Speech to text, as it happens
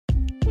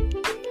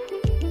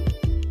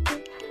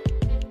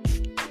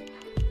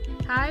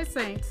Hi,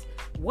 Saints.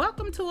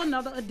 Welcome to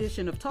another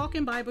edition of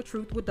Talking Bible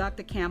Truth with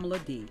Dr. Kamala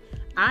D.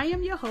 I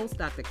am your host,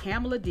 Dr.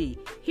 Kamala D,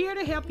 here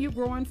to help you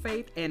grow in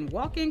faith and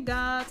walk in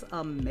God's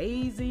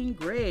amazing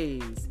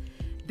grace.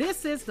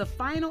 This is the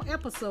final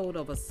episode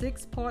of a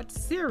 6-part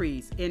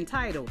series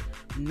entitled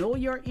Know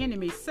Your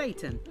Enemy,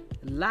 Satan,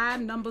 Lie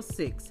number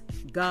 6,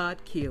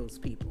 God Kills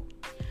People.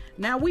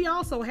 Now, we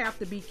also have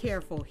to be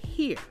careful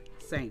here,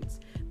 Saints,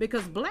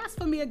 because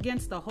blasphemy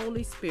against the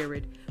Holy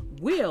Spirit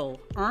will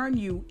earn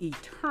you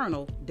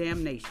eternal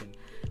damnation.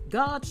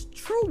 God's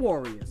true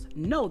warriors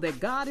know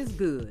that God is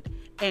good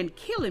and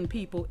killing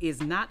people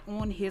is not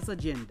on his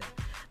agenda.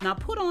 Now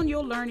put on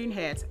your learning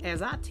hats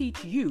as I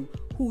teach you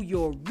who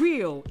your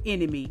real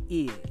enemy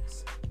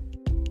is.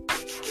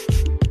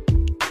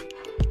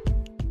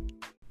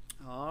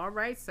 All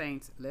right,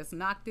 Saints, let's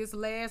knock this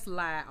last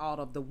lie out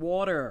of the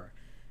water.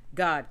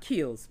 God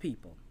kills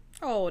people.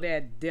 Oh,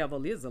 that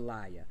devil is a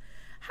liar.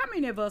 How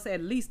many of us,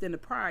 at least in the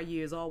prior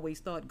years,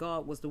 always thought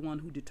God was the one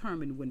who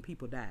determined when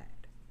people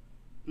died?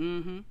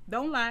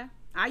 Don't lie.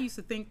 I used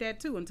to think that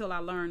too until I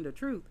learned the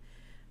truth.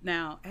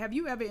 Now, have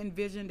you ever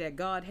envisioned that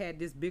God had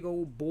this big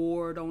old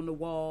board on the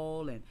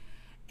wall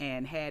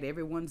and had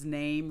everyone's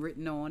name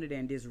written on it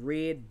and this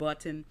red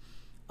button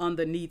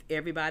underneath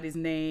everybody's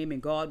name,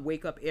 and God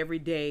wake up every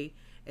day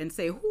and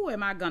say, who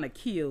am I going to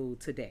kill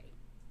today?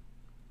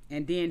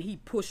 And then he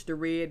pushed the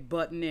red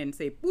button and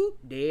say, boop,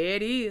 there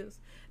it is.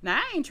 Now,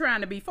 I ain't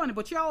trying to be funny,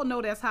 but y'all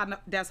know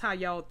that's how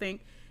y'all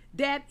think.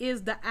 That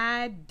is the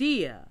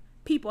idea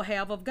people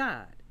have of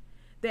God,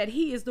 that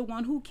he is the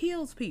one who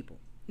kills people.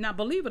 Now,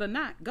 believe it or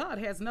not, God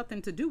has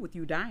nothing to do with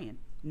you dying,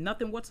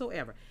 nothing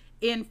whatsoever.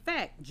 In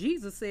fact,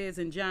 Jesus says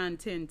in John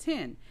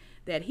 10:10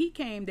 that he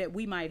came that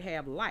we might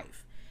have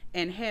life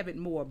and have it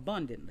more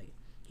abundantly.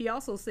 He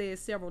also says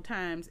several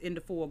times in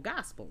the 4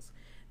 Gospels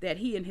that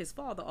he and his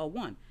Father are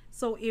one.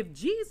 So if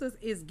Jesus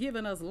is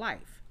giving us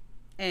life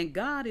and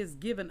God is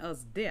giving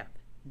us death,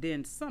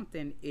 then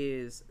something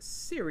is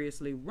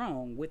seriously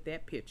wrong with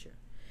that picture.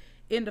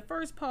 In the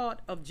first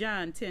part of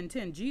John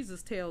 10:10,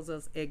 Jesus tells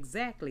us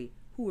exactly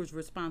who is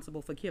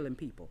responsible for killing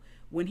people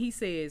when he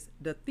says,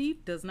 the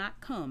thief does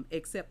not come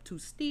except to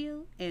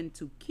steal and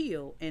to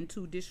kill and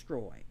to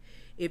destroy.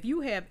 If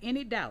you have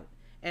any doubt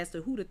as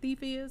to who the thief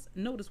is,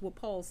 notice what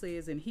Paul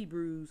says in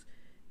Hebrews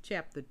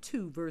chapter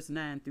 2, verse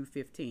 9 through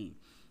 15.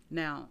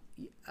 Now,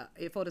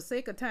 for the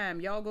sake of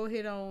time, y'all go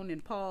ahead on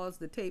and pause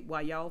the tape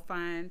while y'all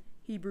find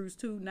Hebrews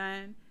 2,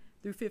 9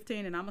 through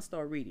 15, and I'm going to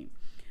start reading.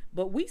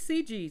 But we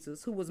see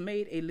Jesus, who was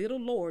made a little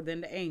lower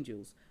than the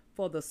angels,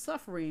 for the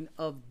suffering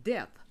of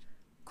death,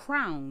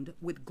 crowned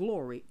with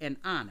glory and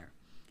honor,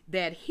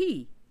 that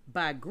he,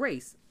 by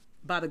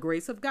the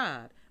grace of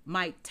God,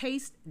 might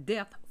taste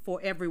death for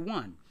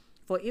everyone.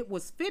 For it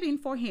was fitting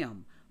for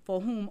him,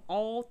 for whom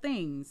all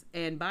things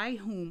and by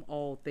whom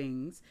all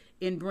things,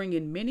 in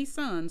bringing many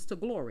sons to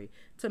glory,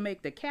 to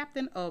make the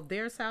captain of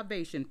their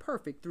salvation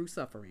perfect through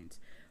sufferings.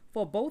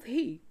 For both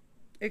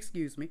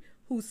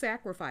who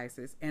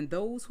sacrifices and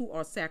those who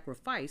are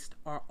sacrificed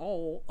are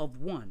all of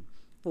one,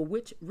 for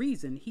which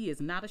reason he is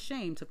not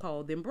ashamed to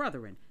call them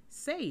brethren,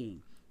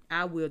 saying,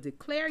 I will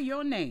declare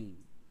your name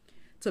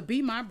to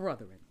be my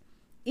brethren.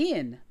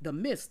 In the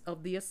midst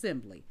of the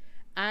assembly,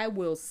 I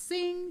will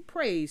sing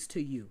praise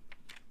to you.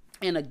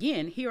 And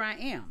again, here I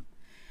am,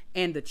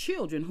 and the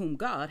children whom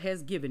God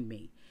has given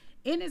me.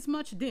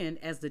 Inasmuch then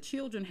as the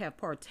children have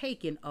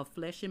partaken of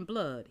flesh and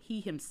blood, he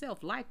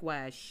himself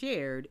likewise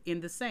shared in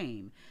the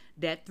same,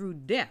 that through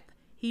death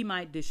he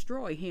might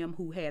destroy him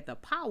who had the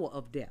power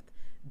of death,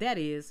 that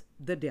is,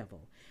 the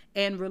devil,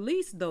 and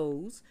release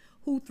those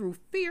who through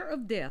fear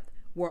of death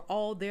were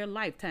all their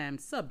lifetime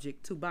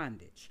subject to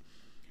bondage.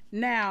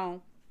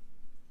 Now,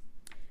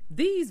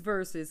 these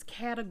verses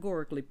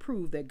categorically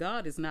prove that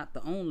God is not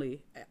the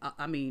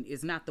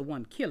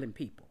one killing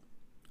people.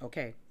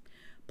 Okay.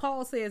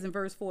 Paul says in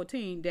verse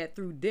 14 that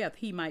through death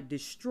he might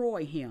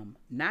destroy him,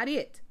 not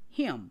it,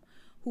 him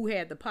who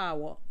had the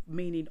power,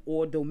 meaning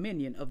or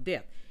dominion of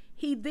death.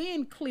 He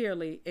then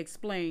clearly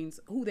explains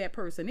who that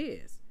person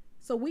is.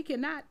 So we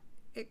cannot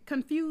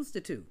confuse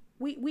the two.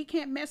 We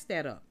can't mess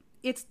that up.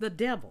 It's the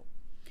devil.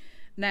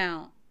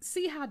 Now,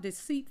 see how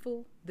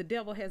deceitful the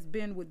devil has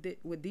been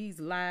with these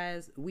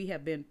lies we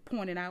have been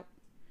pointing out.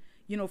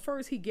 You know,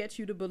 first he gets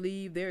you to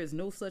believe there is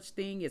no such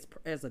thing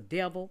as a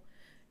devil,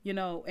 you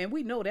know, and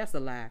we know that's a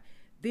lie.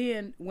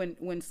 Then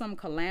when some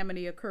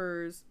calamity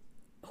occurs,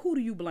 who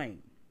do you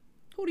blame?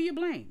 Who do you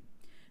blame?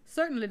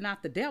 Certainly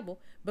not the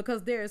devil,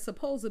 because there is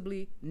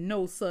supposedly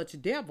no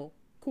such devil,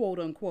 quote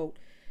unquote.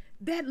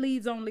 That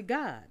leaves only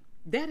God.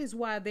 That is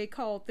why they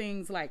call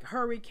things like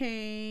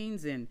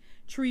hurricanes and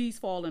trees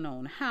falling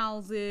on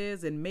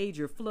houses and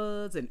major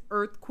floods and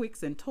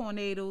earthquakes and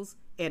tornadoes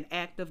an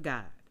act of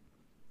God.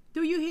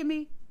 Do you hear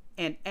me?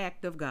 An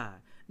act of God.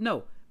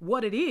 No,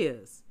 what it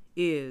is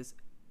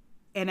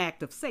an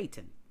act of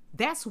Satan.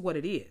 That's what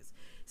it is.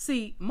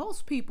 See,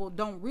 most people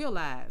don't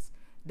realize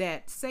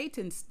that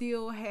Satan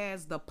still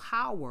has the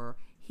power.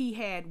 He he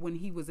had when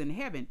he was in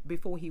heaven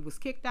before he was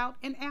kicked out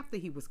and after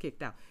he was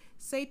kicked out.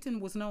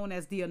 Satan was known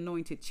as the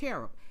anointed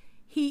cherub.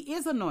 He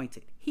is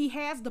anointed. He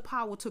has the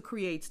power to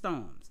create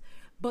storms.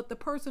 But the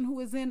person who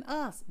is in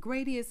us,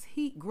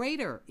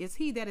 greater is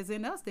he that is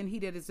in us than he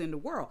that is in the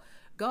world.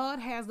 God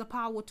has the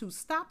power to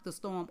stop the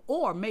storm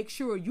or make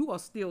sure you are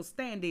still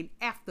standing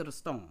after the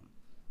storm.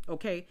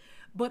 Okay?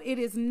 But it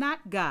is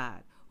not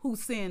God who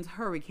sends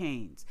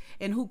hurricanes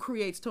and who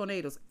creates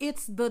tornadoes.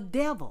 It's the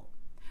devil.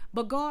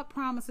 But God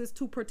promises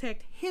to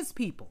protect his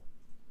people.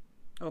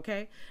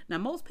 Okay? Now,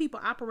 most people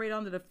operate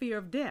under the fear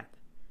of death.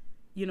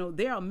 You know,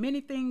 there are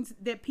many things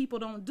that people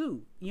don't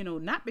do, you know,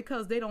 not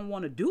because they don't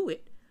want to do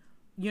it,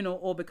 you know,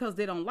 or because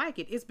they don't like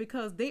it. It's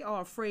because they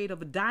are afraid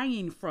of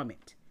dying from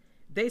it.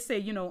 They say,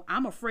 you know,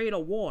 I'm afraid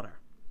of water.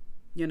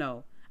 You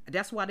know,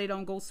 that's why they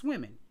don't go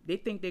swimming. They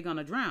think they're going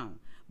to drown.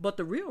 But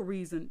the real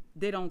reason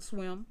they don't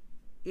swim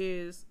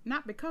is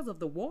not because of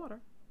the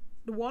water.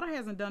 The water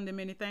hasn't done them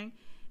anything.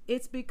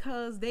 It's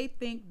because they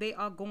think they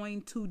are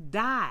going to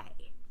die.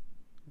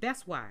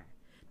 That's why.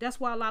 That's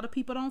why a lot of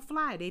people don't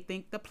fly. They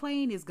think the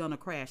plane is going to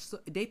crash. So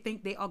they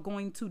think they are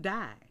going to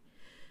die.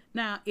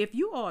 Now, if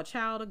you are a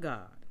child of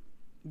God,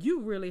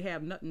 you really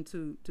have nothing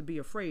to be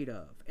afraid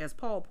of. As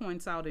Paul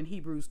points out in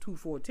Hebrews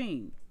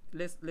 2:14,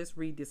 let's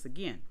read this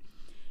again.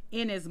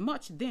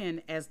 Inasmuch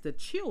then as the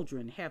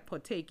children have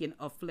partaken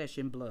of flesh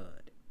and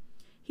blood,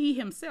 he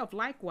himself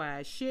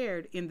likewise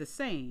shared in the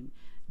same,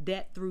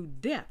 that through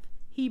death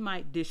he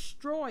might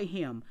destroy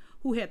him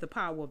who had the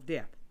power of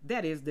death,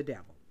 that is, the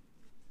devil.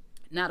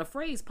 Now, the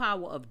phrase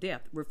power of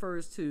death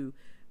refers to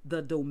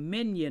the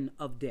dominion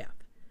of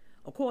death.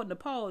 According to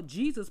Paul,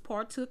 Jesus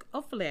partook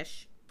of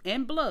flesh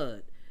and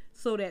blood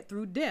so that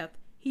through death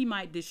he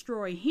might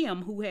destroy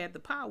him who had the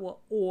power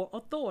or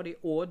authority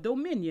or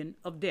dominion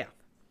of death.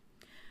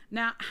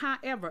 Now,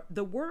 however,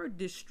 the word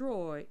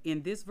destroy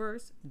in this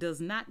verse does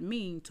not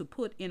mean to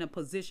put in a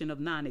position of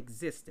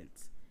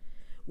non-existence.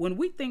 When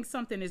we think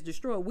something is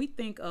destroyed, we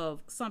think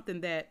of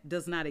something that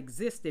does not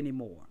exist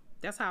anymore.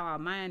 That's how our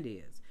mind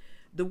is.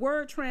 The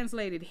word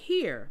translated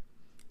here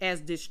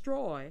as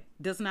destroy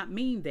does not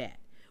mean that.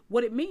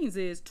 What it means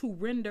is to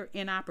render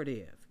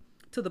inoperative,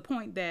 to the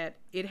point that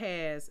it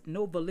has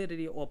no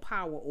validity or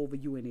power over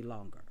you any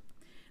longer.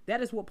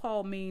 That is what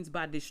Paul means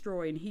by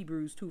destroy in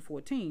Hebrews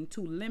 2:14,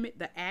 to limit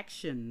the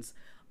actions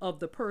of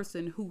the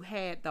person who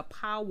had the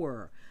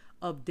power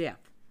of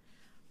death,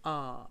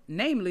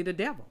 namely the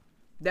devil.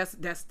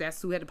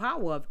 That's who had the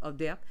power of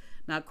death.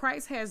 Now,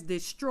 Christ has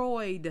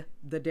destroyed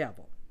the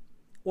devil,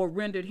 or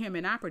rendered him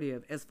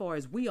inoperative as far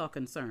as we are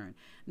concerned.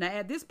 Now,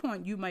 at this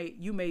point, you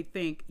may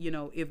think, you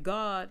know, if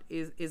God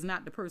is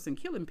not the person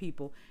killing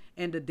people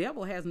and the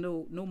devil has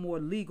no more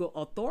legal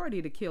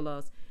authority to kill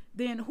us,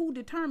 then who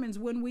determines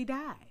when we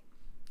die?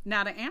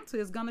 Now, the answer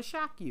is going to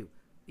shock you.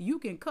 You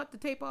can cut the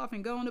tape off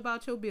and go on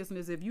about your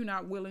business if you're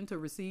not willing to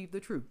receive the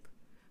truth.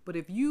 But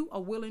if you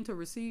are willing to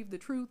receive the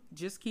truth,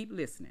 just keep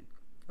listening.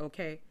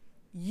 Okay?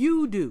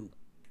 You do.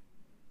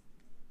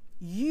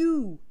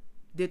 You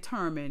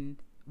determine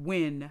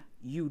when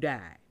you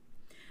die.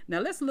 Now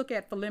let's look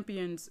at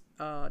Philippians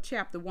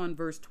chapter 1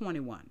 verse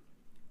 21.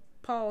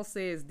 Paul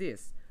says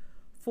this,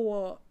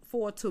 for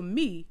to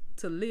me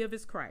to live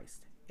is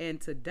Christ and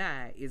to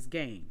die is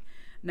gain.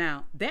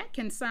 Now that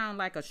can sound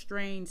like a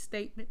strange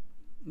statement.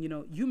 You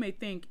know, you may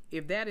think,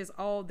 if that is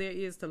all there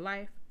is to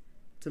life,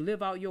 to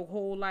live out your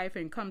whole life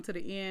and come to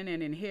the end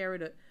and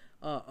inherit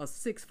a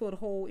 6-foot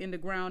hole in the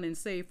ground and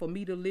say, for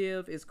me to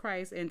live is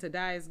Christ and to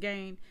die is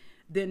gain,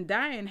 then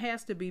dying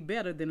has to be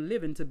better than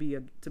living to be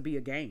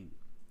a gain.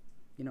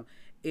 You know,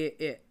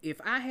 if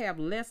I have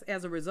less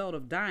as a result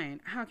of dying,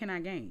 how can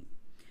I gain?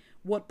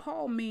 What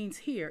Paul means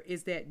here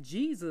is that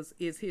Jesus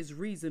is his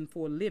reason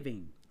for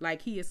living,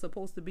 like he is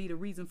supposed to be the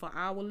reason for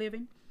our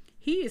living.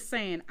 He is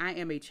saying, I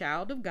am a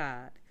child of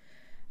God.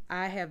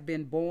 I have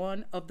been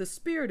born of the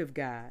Spirit of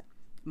God.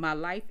 My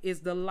life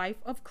is the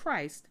life of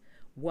Christ.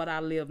 What I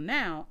live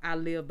now, I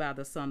live by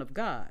the Son of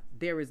God.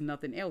 There is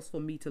nothing else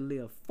for me to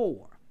live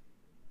for.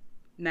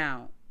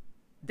 Now,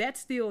 that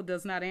still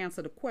does not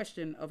answer the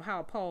question of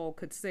how Paul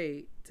could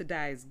say to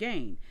die is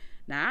gain.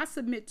 Now, I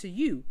submit to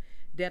you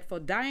that for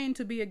dying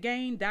to be a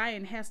gain,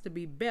 dying has to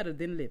be better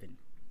than living.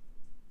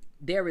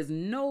 There is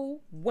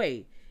no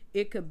way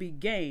it could be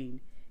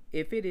gain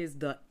if it is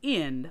the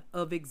end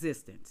of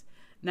existence.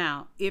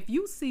 Now, if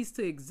you cease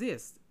to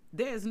exist,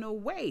 there's no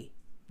way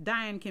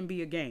dying can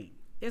be a gain.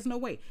 There's no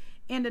way.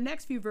 In the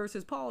next few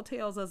verses, Paul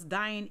tells us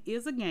dying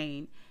is a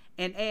gain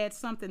and adds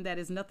something that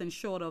is nothing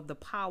short of the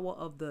power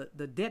of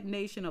the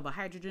detonation of a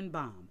hydrogen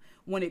bomb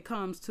when it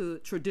comes to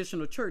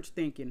traditional church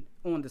thinking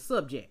on the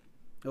subject.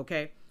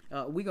 Okay?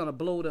 We're going to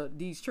blow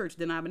these church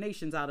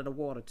denominations out of the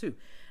water too.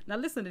 Now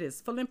listen to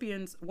this,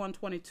 Philippians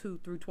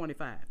 1:22 through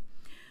 25.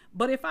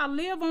 But if I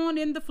live on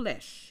in the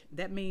flesh,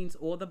 that means,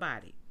 or the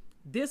body,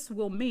 this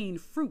will mean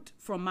fruit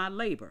from my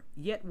labor.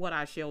 Yet what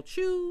I shall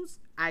choose,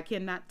 I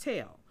cannot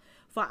tell.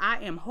 For I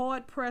am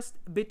hard pressed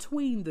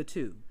between the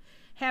two,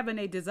 having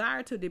a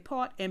desire to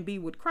depart and be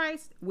with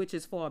Christ, which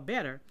is far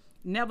better.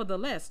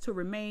 Nevertheless, to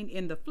remain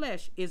in the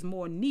flesh is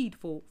more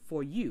needful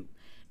for you.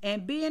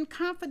 And being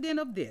confident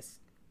of this,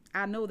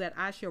 I know that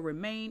I shall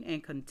remain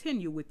and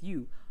continue with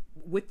you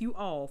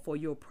all for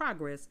your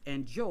progress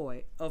and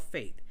joy of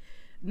faith.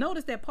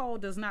 Notice that Paul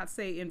does not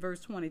say in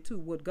verse 22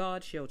 what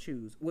God shall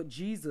choose, what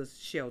Jesus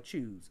shall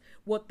choose,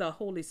 what the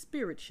Holy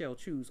Spirit shall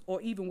choose,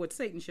 or even what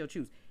Satan shall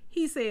choose.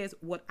 He says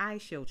what I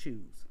shall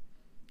choose.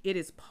 It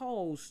is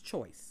Paul's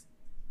choice,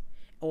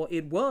 or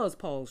it was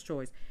Paul's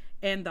choice.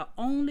 And the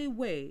only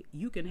way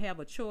you can have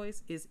a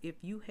choice is if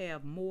you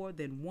have more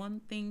than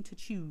one thing to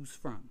choose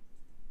from,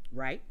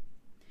 right?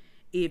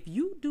 If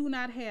you do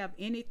not have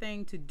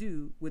anything to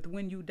do with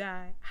when you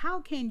die,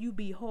 how can you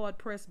be hard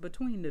pressed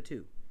between the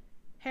two,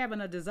 having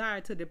a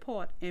desire to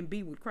depart and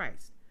be with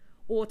Christ,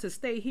 or to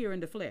stay here in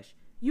the flesh?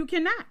 You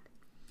cannot.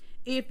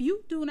 If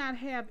you do not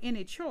have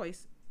any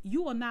choice,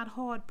 you are not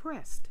hard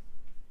pressed.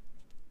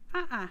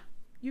 I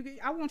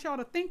want y'all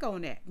to think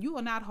on that. You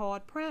are not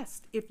hard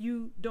pressed if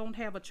you don't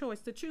have a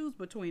choice to choose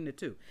between the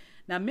two.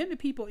 Now, many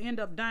people end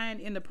up dying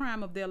in the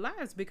prime of their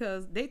lives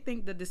because they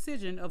think the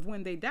decision of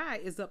when they die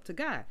is up to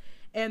God,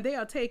 and they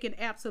are taking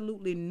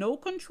absolutely no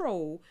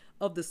control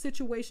of the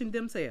situation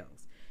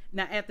themselves.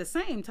 Now, at the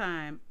same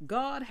time,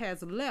 God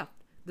has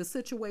left the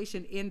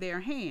situation in their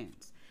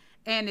hands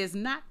and is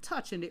not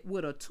touching it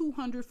with a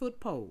 200-foot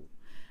pole.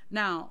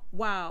 Now,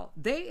 while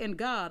they and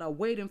God are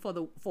waiting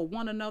for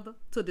one another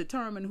to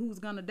determine who's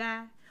going to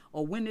die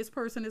or when this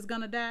person is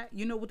going to die,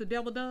 you know what the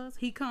devil does?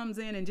 He comes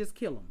in and just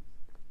kill them.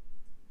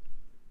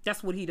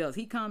 That's what he does.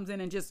 He comes in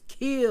and just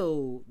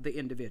kill the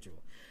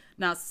individual.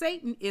 Now,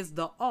 Satan is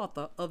the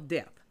author of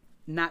death,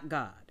 not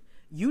God.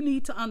 You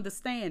need to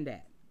understand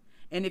that.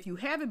 And if you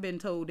haven't been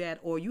told that,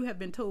 or you have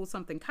been told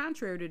something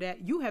contrary to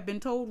that, you have been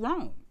told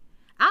wrong.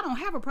 I don't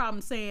have a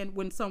problem saying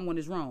when someone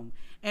is wrong.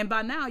 And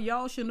by now,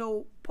 y'all should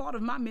know part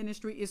of my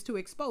ministry is to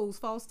expose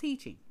false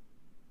teaching,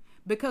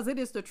 because it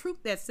is the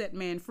truth that set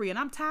man free. And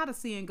I'm tired of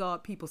seeing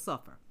God people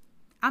suffer.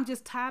 I'm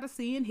just tired of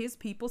seeing his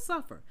people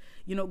suffer.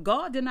 You know,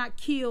 God did not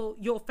kill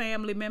your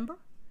family member,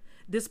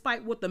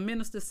 despite what the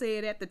minister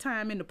said at the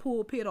time in the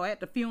pulpit or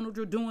at the funeral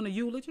during the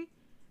eulogy.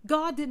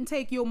 God didn't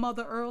take your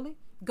mother early.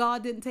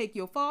 God didn't take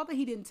your father.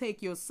 He didn't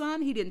take your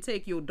son. He didn't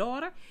take your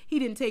daughter. He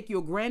didn't take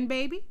your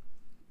grandbaby.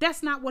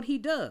 That's not what he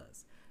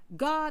does.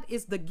 God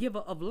is the giver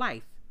of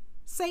life.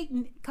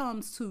 Satan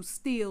comes to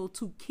steal,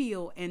 to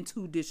kill, and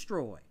to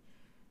destroy.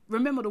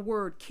 Remember the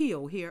word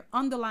kill here.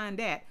 Underline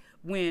that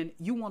when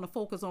you want to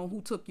focus on who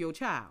took your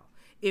child.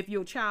 If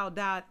your child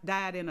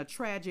died in a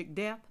tragic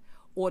death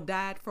or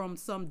died from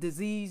some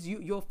disease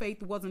your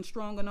faith wasn't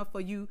strong enough for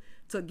you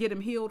to get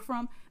him healed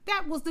from,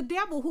 that was the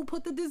devil who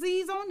put the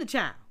disease on the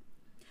child.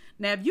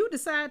 Now, if you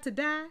decide to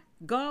die,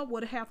 God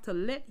would have to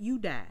let you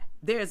die.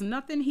 There's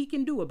nothing he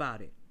can do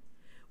about it.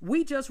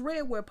 We just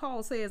read where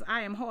Paul says,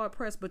 I am hard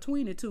pressed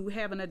between the two,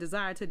 having a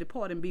desire to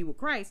depart and be with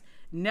Christ.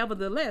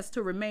 Nevertheless,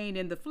 to remain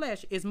in the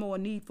flesh is more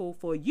needful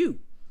for you.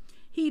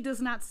 He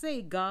does not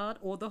say God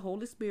or the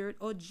Holy Spirit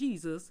or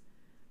Jesus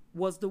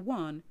was the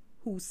one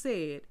who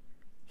said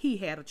he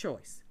had a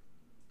choice.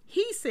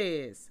 He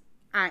says,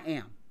 I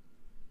am.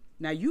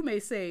 Now, you may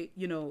say,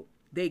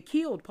 they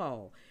killed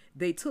Paul.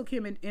 They took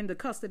him into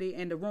custody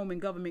and the Roman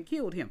government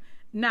killed him.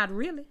 Not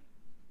really.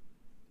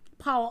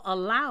 Paul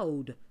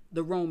allowed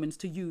the Romans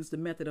to use the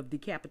method of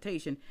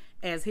decapitation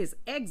as his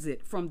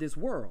exit from this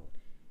world.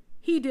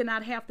 He did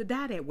not have to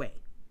die that way.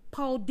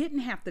 Paul didn't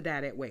have to die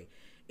that way.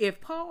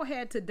 If Paul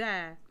had to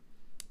die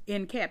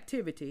in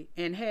captivity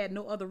and had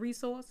no other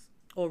resource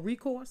or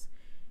recourse,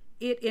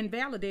 it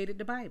invalidated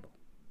the Bible.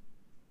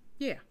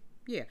 Yeah.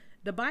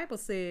 The Bible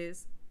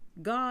says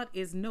God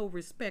is no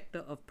respecter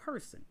of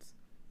persons.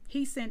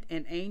 He sent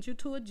an angel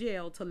to a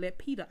jail to let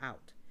Peter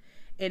out.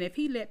 And if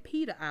he let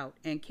Peter out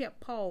and kept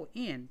Paul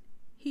in,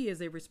 he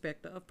is a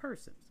respecter of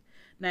persons.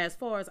 Now, as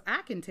far as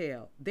I can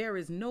tell, there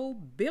is no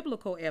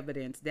biblical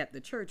evidence that the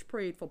church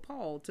prayed for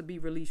Paul to be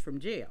released from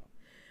jail.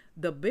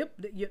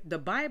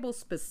 The Bible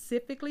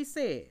specifically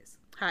says,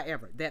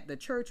 however, that the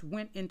church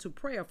went into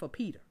prayer for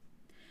Peter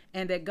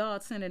and that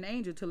God sent an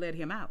angel to let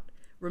him out.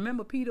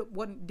 Remember, Peter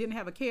didn't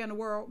have a care in the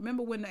world.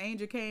 Remember when the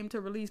angel came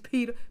to release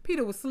Peter?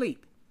 Peter was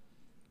asleep.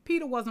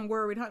 Peter wasn't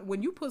worried.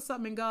 When you put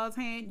something in God's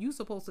hand, you're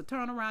supposed to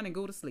turn around and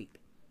go to sleep.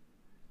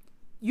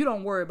 You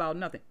don't worry about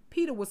nothing.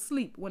 Peter was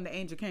asleep when the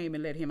angel came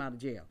and let him out of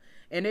jail,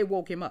 and they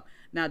woke him up.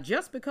 Now,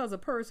 just because a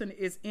person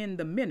is in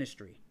the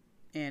ministry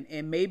and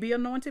may be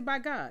anointed by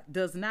God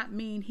does not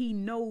mean he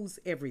knows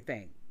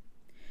everything.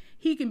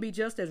 He can be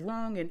just as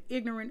wrong and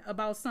ignorant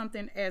about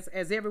something as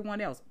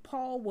everyone else.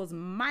 Paul was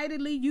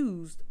mightily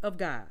used of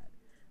God,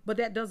 but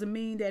that doesn't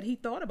mean that he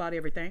thought about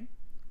everything.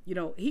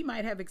 He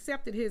might have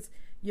accepted his,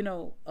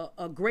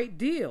 a great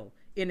deal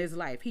in his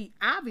life. He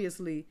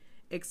obviously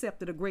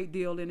accepted a great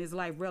deal in his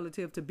life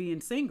relative to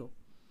being single.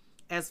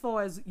 As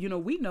far as,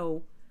 we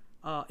know,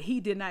 he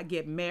did not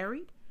get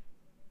married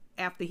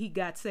after he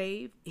got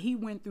saved. He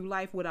went through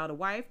life without a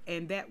wife,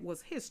 and that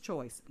was his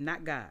choice,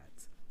 not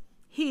God's.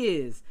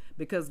 His,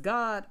 because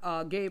God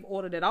gave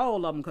order that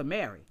all of them could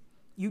marry.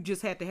 You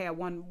just had to have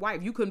one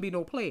wife. You couldn't be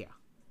no player.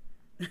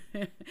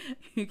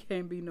 You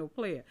can't be no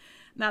player.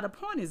 Now, the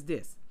point is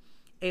this.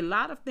 A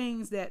lot of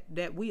things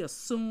that we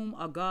assume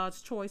are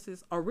God's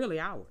choices are really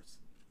ours.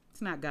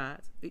 It's not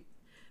God's.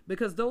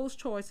 Because those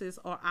choices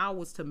are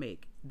ours to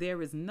make.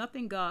 There is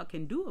nothing God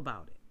can do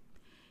about it.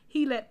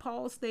 He let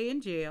Paul stay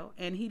in jail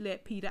and he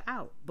let Peter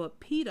out. But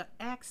Peter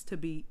asked to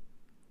be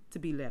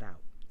let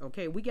out.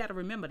 Okay, we got to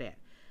remember that.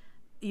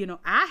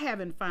 I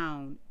haven't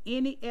found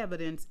any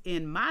evidence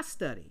in my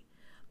study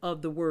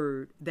of the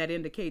word that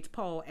indicates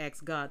Paul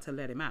asked God to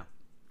let him out.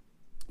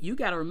 You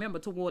got to remember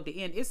toward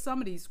the end, it's some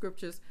of these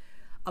scriptures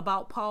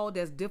about Paul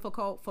that's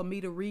difficult for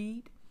me to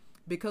read,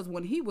 because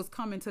when he was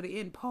coming to the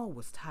end, Paul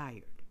was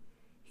tired.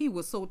 He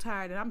was so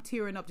tired that I'm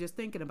tearing up just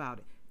thinking about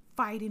it.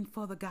 Fighting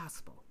for the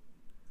gospel,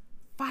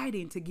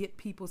 fighting to get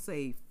people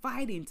saved,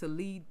 fighting to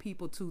lead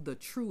people to the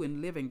true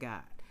and living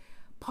God.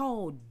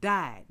 Paul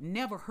died,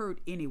 never hurt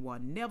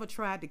anyone, never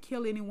tried to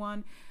kill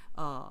anyone.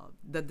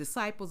 The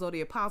disciples or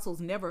the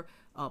apostles never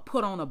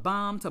put on a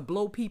bomb to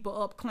blow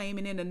people up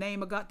claiming in the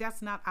name of God.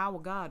 That's not our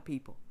God,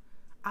 people.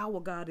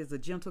 Our God is a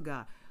gentle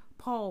God.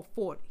 Paul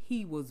fought.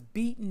 He was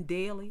beaten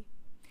daily.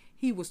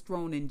 He was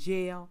thrown in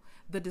jail.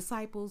 The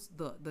disciples,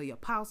 the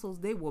apostles,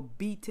 they were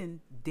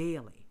beaten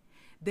daily.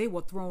 They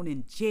were thrown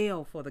in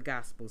jail for the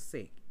gospel's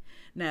sake.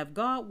 Now, if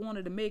God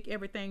wanted to make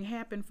everything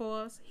happen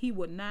for us, he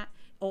would not,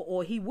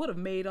 or he would have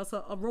made us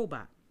a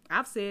robot.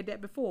 I've said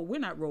that before. We're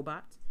not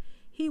robots.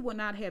 He would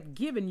not have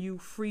given you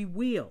free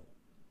will.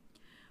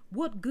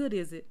 What good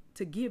is it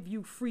to give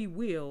you free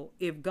will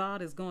if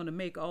God is going to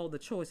make all the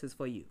choices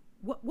for you?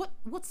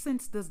 What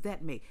sense does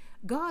that make?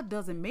 God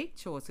doesn't make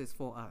choices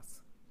for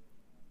us.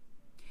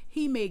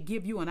 He may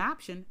give you an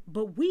option,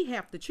 but we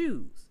have to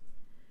choose,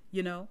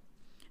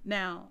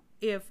 Now,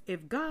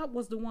 if God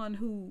was the one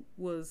who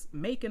was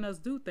making us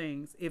do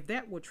things, if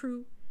that were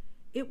true,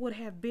 it would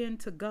have been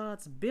to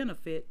God's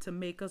benefit to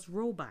make us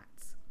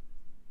robots.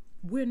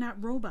 We're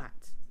not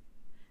robots.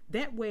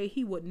 That way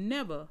he would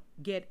never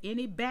get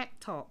any back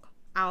talk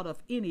out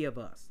of any of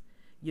us.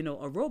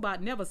 A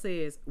robot never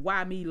says,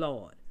 "Why me,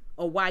 Lord?"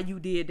 or "Why you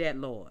did that,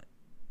 Lord?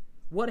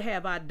 What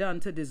have I done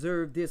to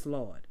deserve this,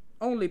 Lord?"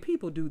 Only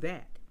people do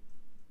that.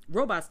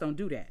 Robots don't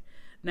do that.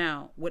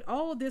 Now, with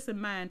all this in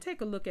mind,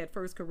 take a look at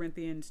 1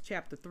 Corinthians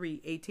chapter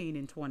 3, 18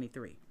 and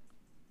 23.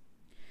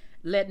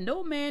 Let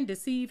no man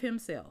deceive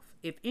himself.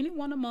 If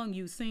anyone among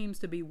you seems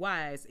to be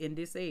wise in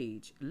this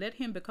age, let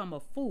him become a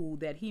fool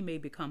that he may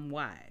become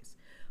wise.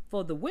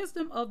 For the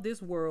wisdom of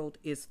this world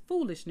is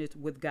foolishness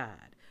with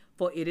God.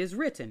 For it is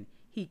written,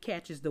 he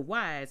catches the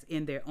wise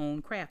in their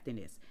own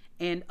craftiness.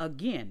 And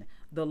again,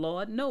 the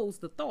Lord knows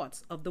the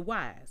thoughts of the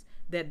wise,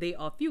 that they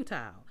are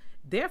futile.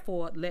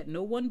 Therefore, let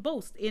no one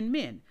boast in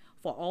men,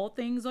 for all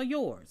things are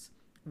yours,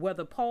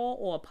 whether Paul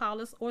or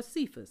Apollos or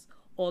Cephas,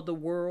 or the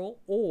world,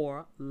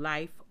 or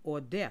life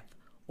or death,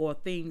 or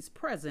things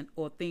present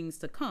or things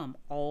to come,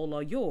 all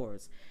are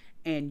yours.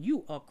 And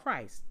you are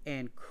Christ,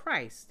 and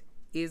Christ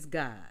is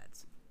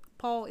God's.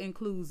 Paul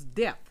includes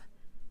death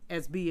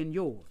as being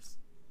yours.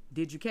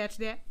 Did you catch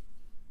that?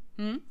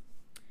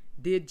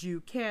 Did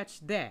you catch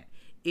that?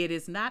 It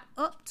is not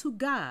up to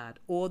God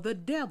or the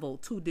devil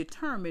to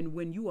determine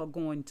when you are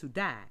going to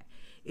die.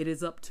 It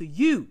is up to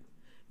you.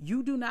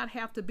 You do not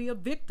have to be a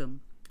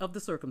victim of the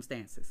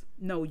circumstances.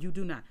 No, you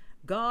do not.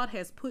 God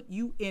has put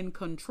you in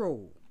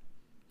control.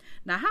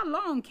 Now, how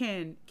long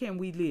can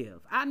we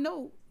live? I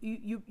know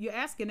you're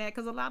asking that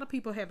because a lot of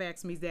people have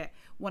asked me that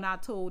when I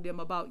told them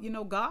about,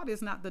 God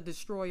is not the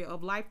destroyer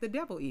of life. The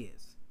devil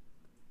is.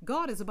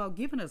 God is about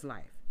giving us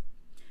life.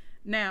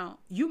 Now,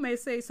 you may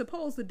say,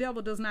 suppose the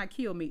devil does not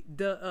kill me.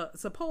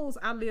 Suppose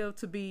I live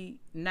to be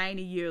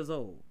 90 years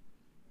old.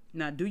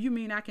 Now, do you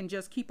mean I can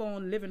just keep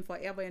on living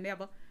forever and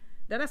ever?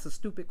 Now, that's a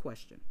stupid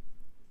question.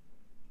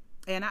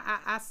 And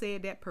I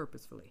said that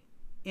purposefully,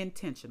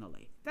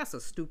 intentionally. That's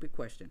a stupid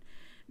question.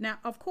 Now,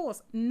 of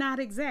course, not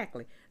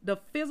exactly. The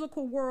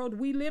physical world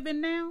we live in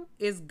now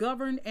is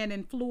governed and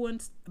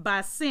influenced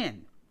by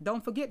sin.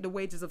 Don't forget, the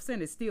wages of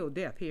sin is still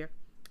death here,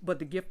 but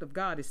the gift of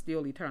God is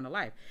still eternal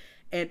life.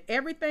 And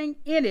everything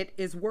in it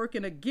is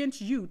working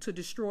against you to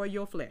destroy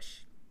your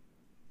flesh.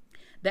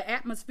 The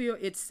atmosphere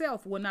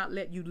itself will not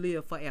let you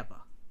live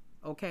forever.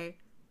 Okay?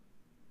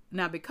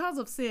 Now, because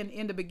of sin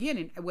in the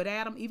beginning with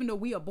Adam, even though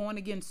we are born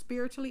again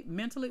spiritually,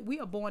 mentally, we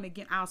are born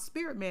again. Our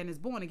spirit man is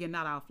born again,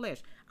 not our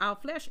flesh. Our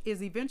flesh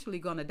is eventually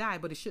going to die,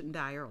 but it shouldn't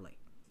die early.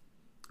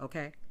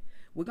 Okay?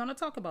 We're going to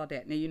talk about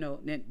that. Now,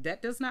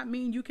 that does not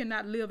mean you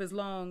cannot live as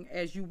long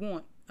as you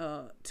want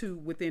to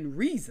within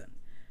reason.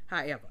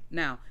 However,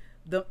 now,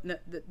 the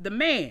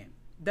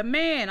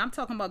man, I'm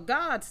talking about,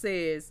 God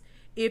says,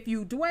 if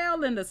you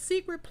dwell in the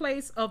secret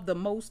place of the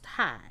Most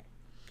High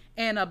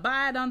and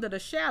abide under the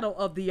shadow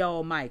of the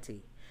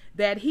Almighty,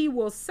 that he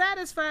will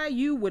satisfy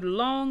you with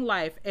long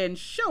life and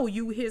show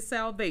you his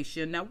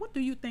salvation. Now, what do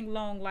you think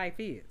long life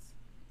is?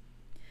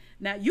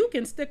 Now, you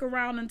can stick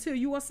around until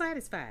you are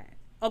satisfied,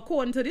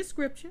 according to this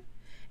scripture.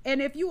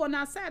 And if you are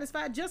not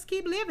satisfied, just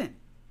keep living.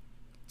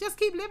 Just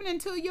keep living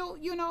until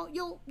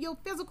your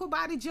physical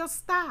body just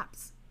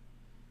stops.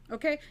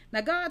 Okay,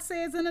 now God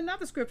says in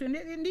another scripture,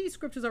 and these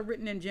scriptures are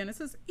written in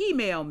Genesis.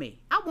 Email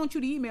me. I want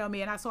you to email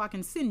me, so I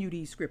can send you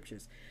these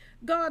scriptures.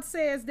 God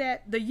says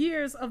that the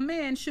years of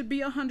man should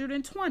be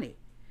 120.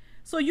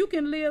 So you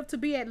can live to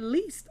be at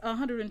least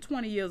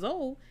 120 years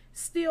old.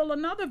 Still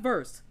another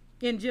verse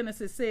in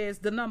Genesis says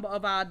the number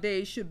of our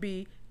days should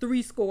be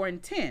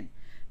 70.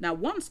 Now,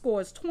 1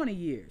 score is 20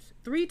 years.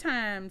 3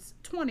 times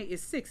 20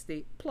 is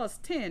 60, plus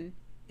 10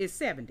 is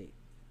 70.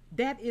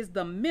 That is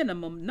the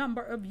minimum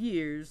number of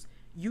years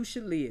you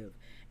should live.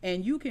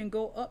 And you can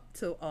go up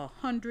to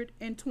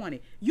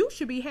 120. You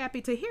should be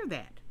happy to hear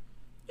that.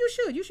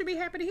 You should be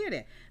happy to hear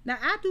that. Now,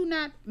 I do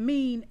not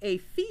mean a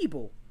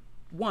feeble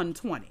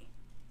 120.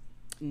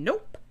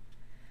 Nope.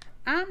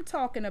 I'm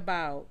talking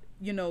about,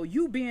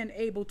 you being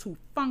able to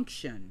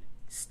function,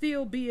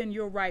 still be in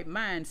your right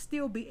mind,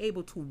 still be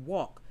able to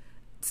walk,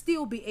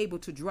 still be able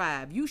to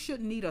drive. You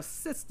shouldn't need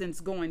assistance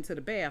going to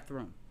the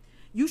bathroom.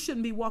 You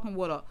shouldn't be walking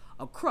with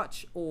a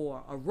crutch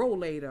or a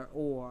rollator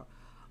or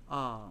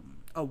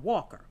a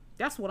walker.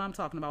 That's what I'm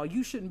talking about.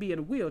 You shouldn't be in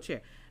a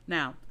wheelchair.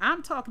 Now,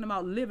 I'm talking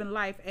about living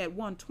life at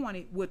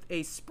 120 with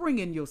a spring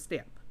in your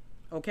step.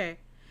 Okay?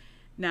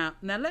 Now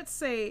let's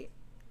say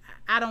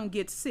I don't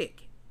get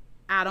sick.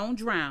 I don't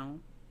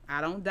drown. I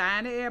don't die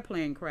in an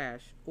airplane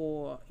crash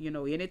or,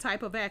 any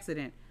type of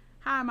accident.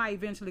 How am I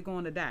eventually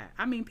going to die?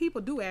 I mean,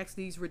 people do ask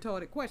these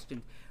retarded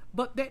questions,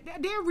 but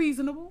they're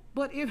reasonable.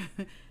 But if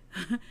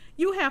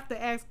you have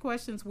to ask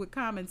questions with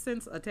common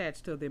sense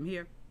attached to them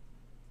here.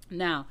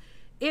 Now,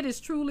 it is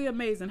truly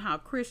amazing how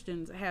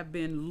Christians have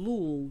been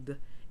lulled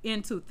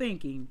into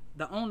thinking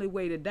the only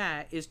way to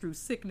die is through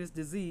sickness,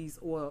 disease,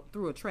 or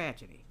through a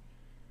tragedy.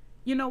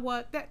 You know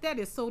what? That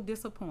is so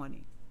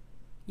disappointing,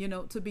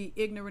 to be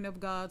ignorant of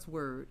God's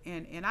word.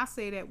 And I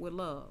say that with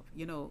love.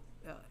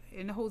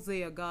 In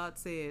Hosea, God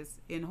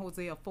says in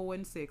Hosea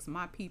 4:6,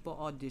 my people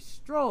are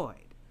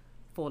destroyed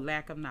for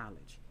lack of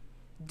knowledge.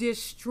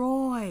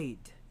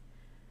 Destroyed.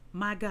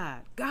 My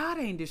God. God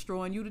ain't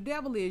destroying you. The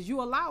devil is.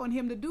 You allowing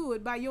him to do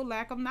it by your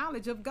lack of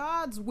knowledge of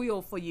God's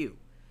will for you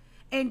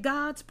and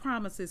God's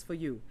promises for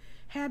you.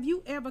 Have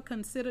you ever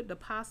considered the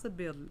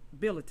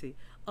possibility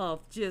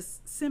of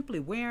just simply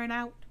wearing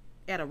out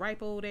at a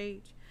ripe old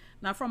age?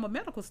 Now, from a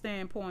medical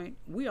standpoint,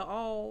 we are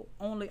all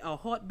only a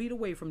heartbeat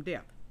away from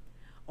death.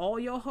 All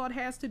your heart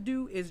has to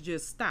do is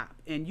just stop,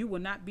 and you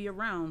will not be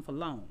around for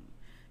long.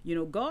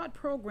 God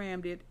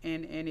programmed it,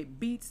 and it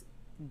beats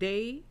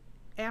day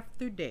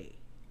after day,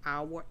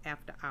 hour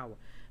after hour.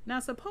 Now,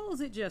 suppose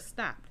it just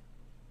stopped.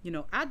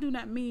 I do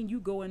not mean you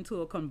go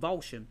into a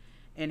convulsion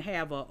and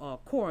have a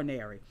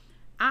coronary.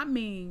 I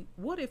mean,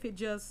 what if it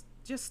just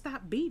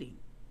stopped beating?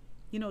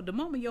 The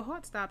moment your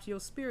heart stops,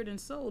 your spirit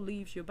and soul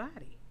leaves your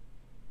body.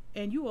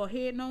 And you are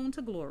heading on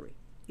to glory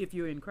if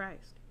you're in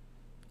Christ.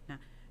 Now,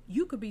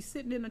 you could be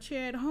sitting in a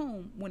chair at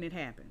home when it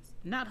happens,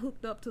 not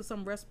hooked up to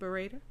some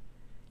respirator.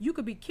 You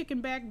could be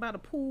kicking back by the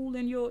pool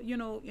in your,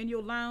 in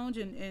your lounge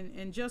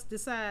and just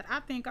decide, I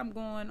think I'm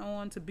going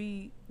on to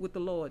be with the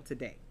Lord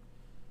today.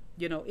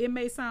 It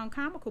may sound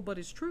comical, but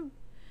it's true.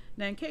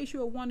 Now, in case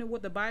you're wondering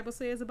what the Bible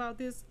says about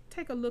this,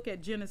 take a look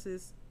at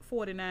Genesis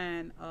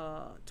 49,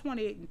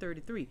 28 and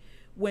 33.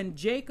 When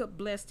Jacob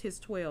blessed his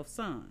 12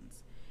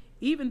 sons,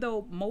 even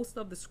though most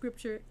of the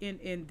scripture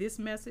in this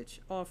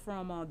message are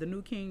from the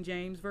New King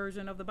James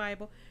Version of the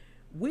Bible,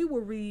 we will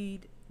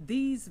read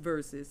these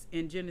verses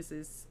in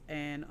Genesis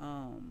and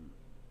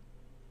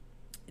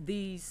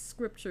these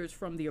scriptures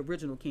from the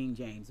original King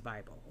James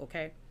Bible,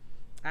 okay?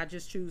 I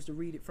just choose to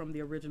read it from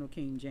the original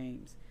King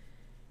James.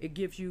 It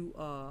gives you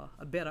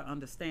a better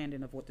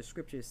understanding of what the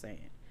scripture is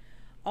saying.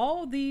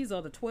 All these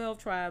are the 12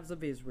 tribes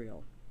of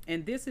Israel,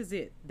 and this is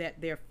it, that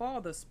their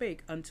father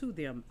spake unto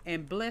them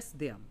and blessed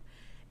them.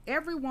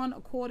 Everyone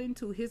according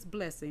to his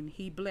blessing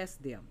he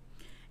blessed them.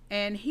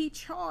 And he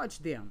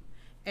charged them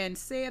and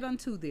said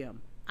unto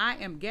them, I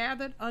am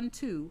gathered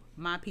unto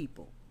my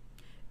people.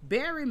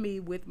 Bury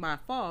me with my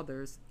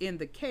fathers in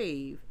the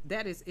cave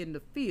that is in the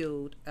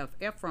field of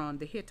Ephron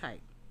the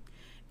Hittite,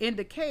 in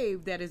the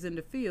cave that is in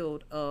the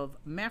field of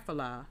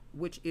Machpelah,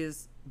 which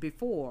is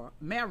before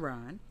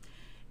Meron,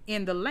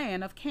 in the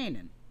land of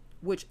Canaan,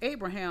 which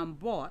Abraham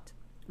bought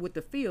with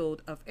the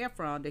field of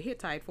Ephron the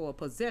Hittite for a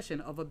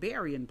possession of a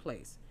burying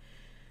place.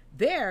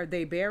 There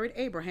they buried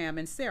Abraham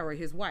and Sarah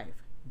his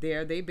wife.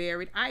 There they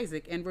buried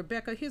Isaac and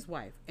Rebekah his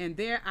wife, and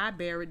there I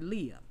buried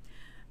Leah.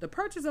 The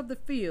purchase of the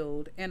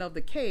field and of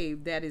the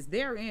cave that is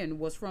therein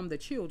was from the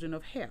children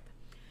of Heth.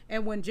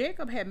 And when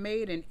Jacob had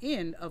made an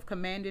end of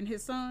commanding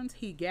his sons,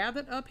 he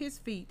gathered up his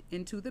feet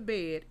into the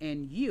bed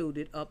and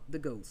yielded up the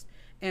ghost,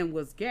 and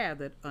was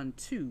gathered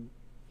unto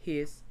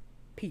his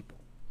people.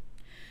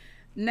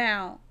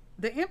 Now,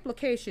 the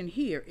implication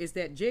here is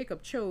that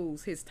Jacob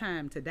chose his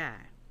time to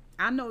die.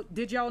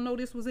 Did y'all know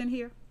this was in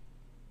here?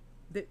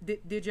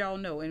 Did y'all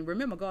know? And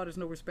remember, God is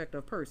no respecter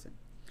of person.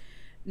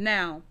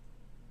 Now,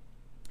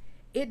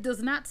 it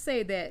does not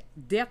say that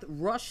death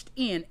rushed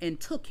in and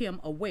took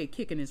him away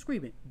kicking and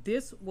screaming.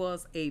 This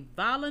was a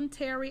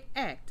voluntary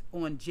act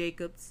on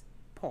Jacob's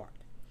part.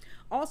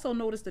 Also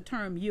notice the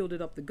term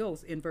yielded up the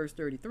ghost in verse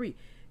 33.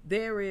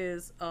 There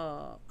is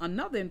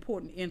another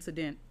important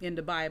incident in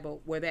the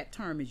Bible where that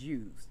term is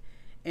used.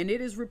 And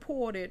it is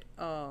reported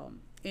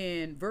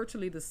in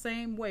virtually the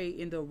same way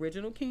in the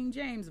original King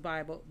James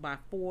Bible by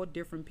 4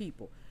 different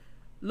people.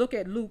 Look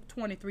at Luke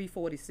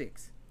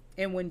 23:46.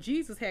 And when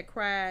Jesus had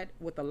cried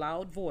with a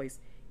loud voice,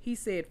 he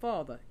said,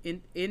 Father,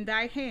 in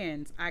thy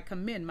hands I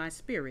commend my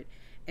spirit.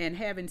 And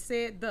having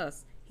said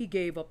thus, he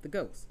gave up the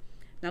ghost.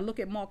 Now look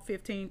at Mark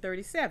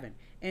 15:37.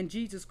 And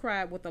Jesus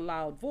cried with a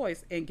loud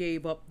voice and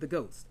gave up the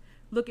ghost.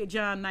 Look at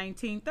John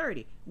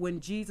 19:30. When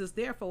Jesus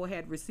therefore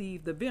had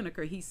received the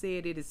vinegar, he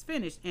said, it is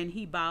finished, and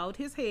he bowed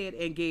his head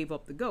and gave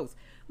up the ghost.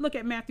 Look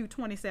at Matthew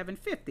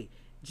 27:50.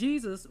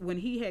 Jesus, when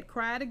he had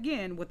cried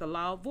again with a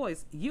loud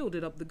voice,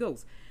 yielded up the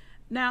ghost.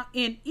 Now,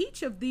 in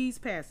each of these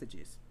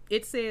passages,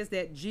 it says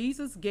that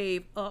Jesus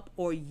gave up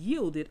or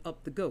yielded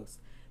up the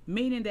ghost,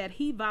 meaning that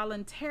he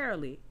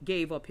voluntarily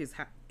gave up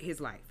his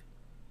life.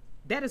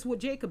 That is what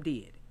Jacob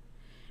did.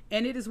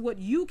 And it is what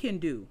you can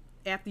do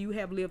after you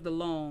have lived a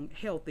long,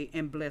 healthy,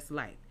 and blessed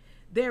life.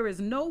 There is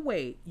no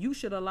way you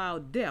should allow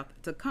death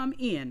to come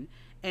in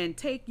and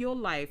take your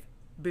life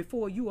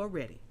before you are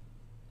ready.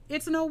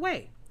 It's no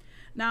way.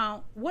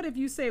 Now, what if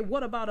you say,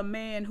 what about a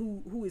man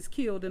who is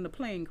killed in a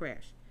plane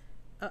crash?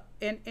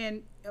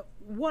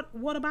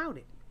 What about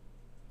it?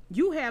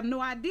 You have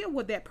no idea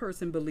what that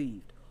person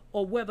believed,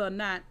 or whether or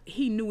not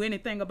he knew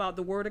anything about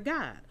the word of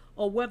God,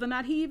 or whether or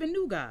not he even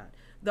knew God.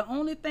 The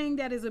only thing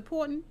that is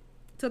important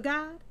to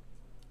God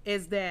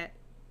is that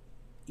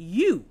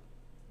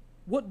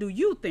what do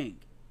you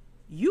think?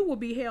 You will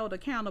be held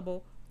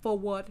accountable for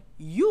what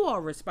you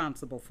are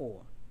responsible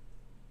for.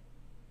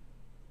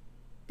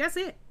 That's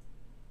it.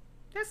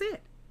 That's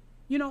it.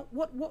 You know,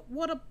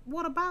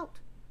 what about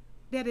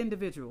that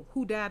individual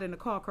who died in a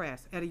car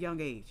crash at a young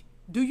age?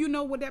 Do you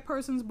know what that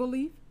person's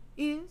belief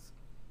is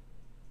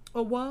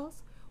or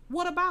was?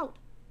 What about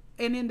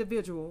an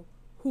individual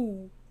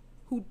who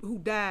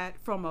died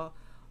from a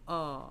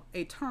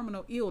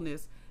terminal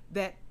illness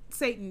that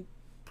Satan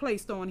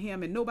placed on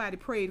him and nobody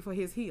prayed for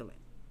his healing?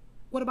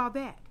 What about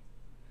that?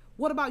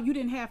 What about you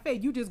didn't have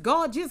faith?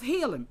 God just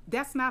heal him.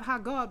 That's not how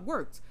God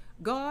works.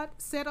 God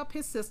set up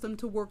his system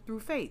to work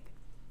through faith.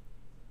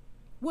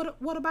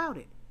 What about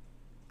it?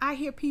 I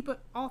hear people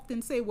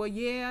often say, well,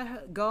 yeah,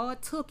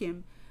 God took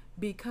him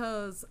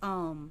because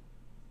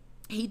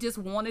he just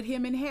wanted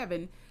him in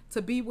heaven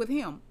to be with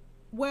him.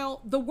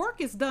 Well, the work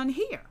is done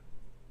here.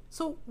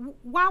 So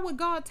why would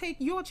God take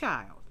your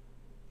child?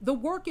 The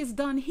work is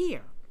done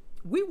here.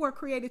 We were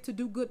created to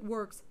do good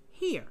works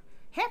here.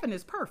 Heaven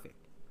is perfect.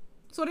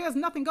 So there's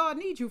nothing God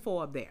needs you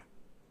for up there.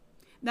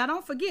 Now,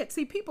 don't forget,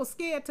 see, people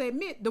scared to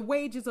admit the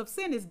wages of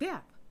sin is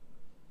death.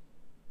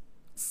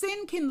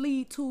 Sin can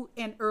lead to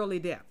an early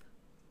death.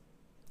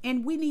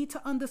 And we need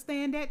to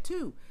understand that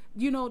too.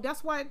 You know,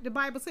 that's why the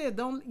Bible says,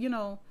 don't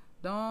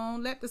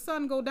let the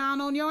sun go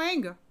down on your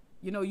anger.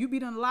 You know, you be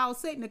done allow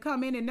Satan to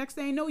come in and next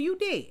thing you know, you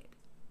dead.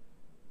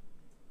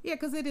 Yeah,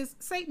 because it is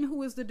Satan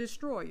who is the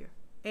destroyer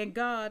and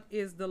God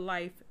is the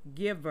life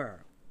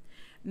giver.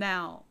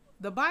 Now,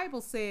 the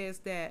Bible says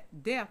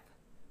that death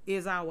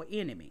is our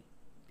enemy.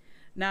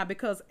 Now,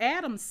 because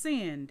Adam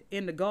sinned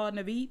in the Garden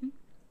of Eden,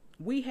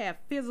 we have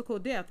physical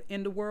death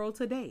in the world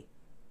today.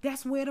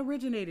 That's where it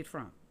originated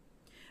from.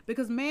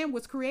 Because man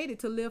was created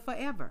to live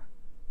forever.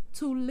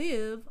 To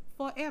live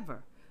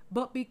forever.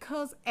 But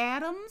because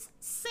Adam's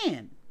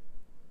sin,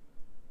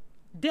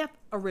 death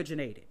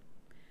originated.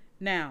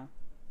 Now,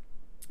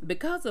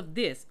 because of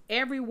this,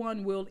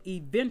 everyone will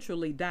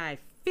eventually die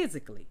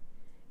physically,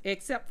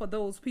 except for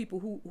those people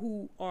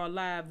who are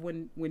alive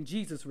when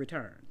Jesus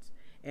returns.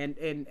 And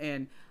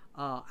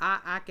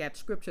I got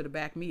scripture to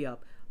back me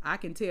up. I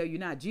can tell you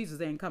now,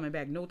 Jesus ain't coming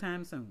back no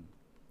time soon.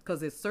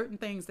 Because there's certain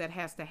things that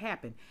has to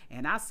happen.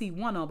 And I see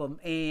one of them,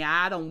 and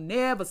I don't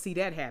never see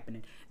that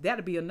happening.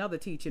 That'll be another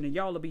teaching, and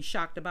y'all will be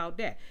shocked about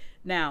that.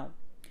 Now,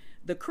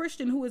 the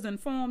Christian who is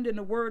informed in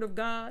the Word of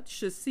God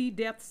should see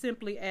death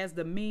simply as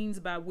the means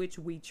by which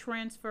we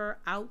transfer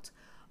out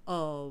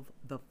of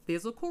the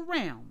physical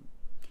realm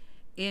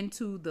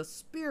into the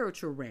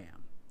spiritual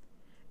realm.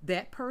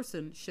 That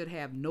person should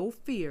have no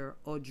fear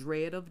or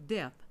dread of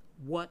death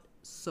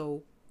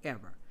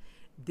whatsoever.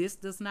 This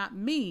does not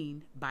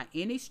mean by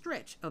any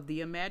stretch of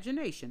the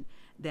imagination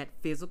that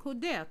physical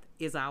death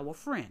is our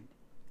friend.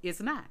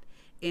 It's not.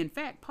 In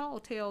fact,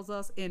 Paul tells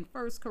us in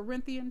 1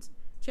 Corinthians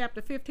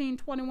chapter 15,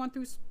 21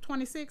 through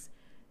 26,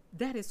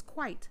 that is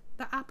quite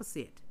the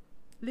opposite.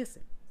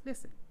 Listen.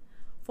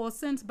 For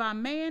since by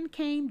man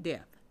came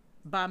death,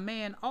 by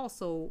man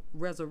also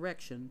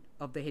resurrection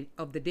of the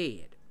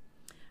dead.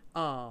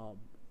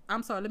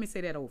 I'm sorry, let me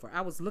say that over.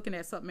 I was looking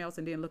at something else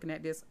and then looking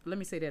at this. Let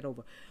me say that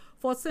over.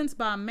 For since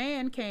by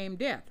man came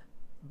death,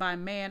 by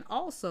man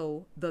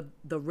also the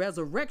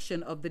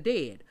resurrection of the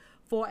dead.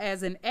 For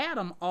as in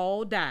Adam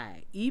all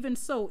die, even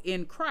so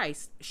in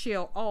Christ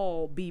shall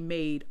all be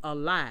made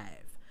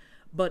alive.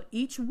 But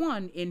each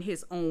one in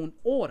his own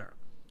order.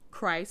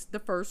 Christ the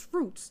first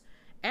fruits,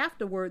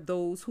 afterward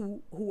those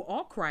who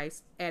are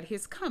Christ at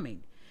his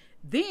coming.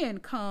 Then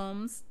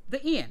comes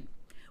the end,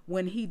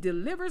 when he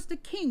delivers the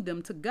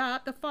kingdom to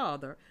God the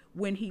Father,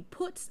 when he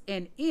puts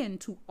an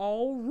end to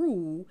all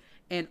rule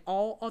and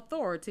all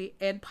authority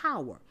and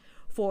power.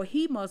 For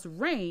he must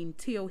reign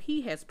till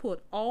he has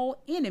put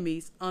all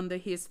enemies under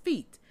his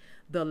feet.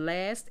 The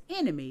last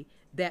enemy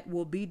that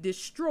will be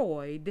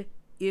destroyed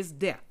is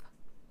death.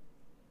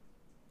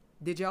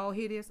 Did y'all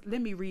hear this?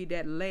 Let me read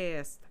that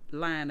last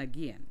line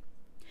again.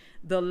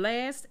 The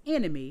last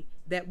enemy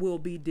that will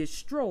be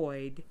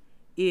destroyed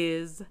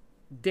is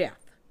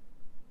death.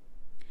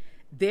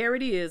 There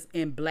it is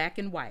in black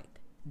and white.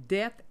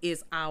 Death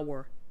is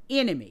our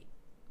enemy.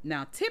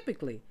 Now,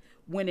 typically,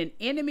 when an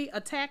enemy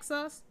attacks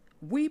us,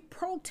 we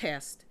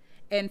protest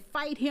and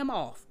fight him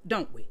off,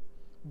 don't we?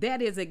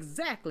 That is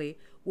exactly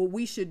what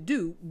we should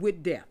do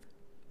with death,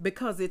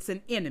 because it's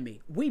an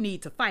enemy. We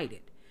need to fight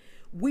it.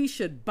 We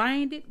should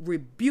bind it,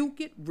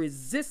 rebuke it,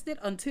 resist it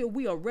until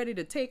we are ready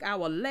to take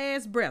our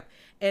last breath.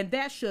 And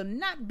that should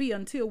not be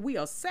until we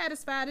are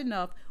satisfied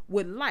enough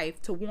with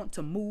life to want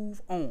to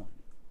move on.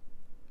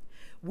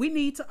 We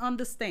need to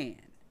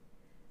understand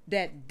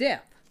that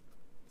death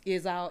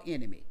is our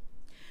enemy.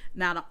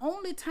 Now, the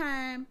only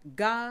time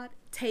God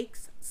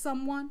takes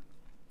someone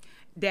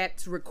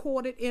that's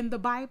recorded in the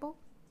Bible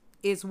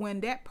is when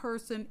that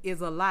person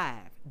is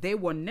alive. They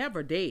were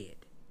never dead.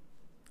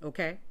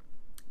 Okay?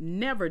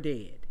 Never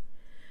dead.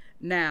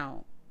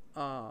 Now,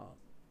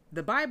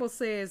 the Bible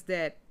says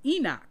that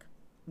Enoch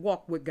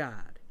walked with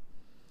God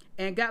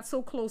and got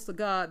so close to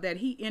God that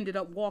he ended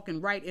up walking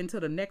right into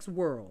the next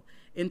world,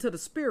 into the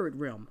spirit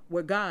realm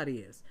where God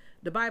is.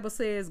 The Bible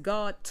says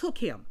God took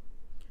him.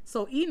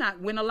 So Enoch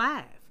went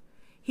alive.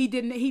 He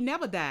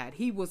never died.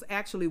 He was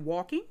actually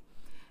walking,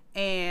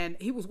 and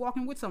he was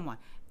walking with someone,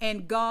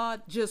 and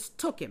God just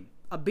took him.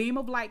 A beam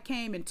of light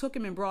came and took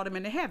him and brought him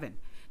into heaven.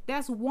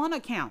 That's one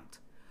account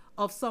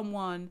of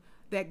someone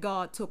that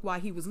God took while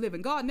he was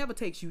living. God never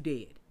takes you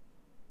dead.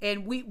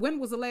 And when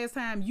was the last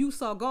time you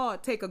saw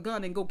God take a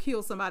gun and go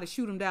kill somebody,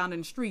 shoot him down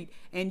in the street,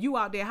 and you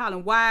out there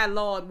hollering, "Why,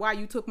 Lord, why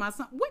you took my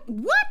son?"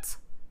 What?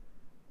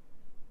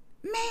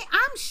 Man,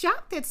 I'm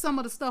shocked at some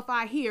of the stuff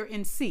I hear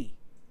and see.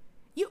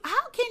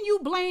 How can you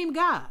blame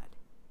God?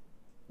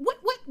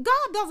 What?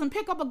 God doesn't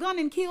pick up a gun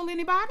and kill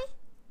anybody.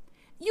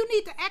 You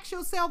need to ask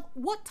yourself,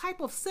 what type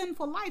of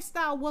sinful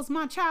lifestyle was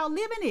my child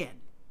living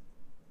in?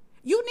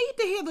 You need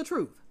to hear the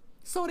truth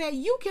so that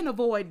you can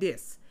avoid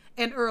this,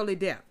 an early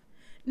death.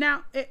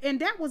 Now, and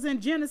that was in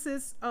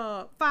Genesis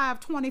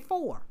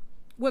 5:24,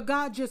 where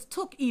God just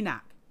took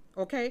Enoch.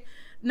 Okay.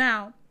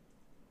 Now,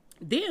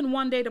 then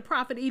one day the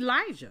prophet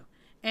Elijah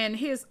and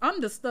his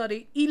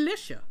understudy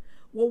Elisha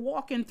were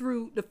walking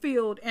through the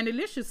field, and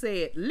Elisha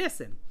said,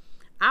 "Listen,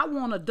 I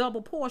want a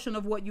double portion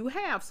of what you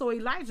have." So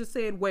Elijah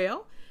said,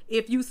 "Well,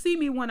 if you see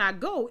me when I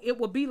go, it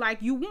will be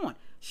like you want."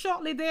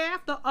 Shortly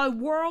thereafter, a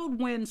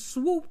whirlwind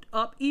swooped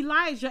up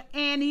Elijah,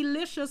 and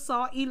Elisha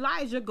saw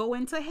Elijah go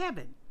into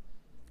heaven.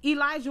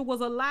 Elijah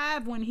was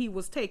alive when he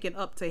was taken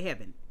up to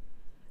heaven.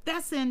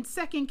 That's in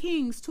 2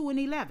 Kings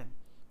 2:11.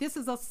 This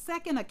is a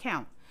second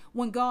account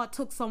when God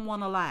took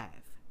someone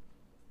alive.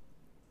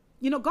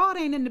 You know, God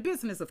ain't in the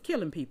business of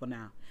killing people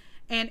now.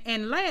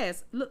 And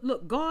last,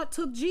 look, God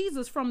took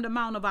Jesus from the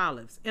Mount of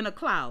Olives in a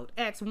cloud,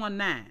 Acts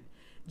 1:9.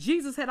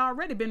 Jesus had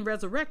already been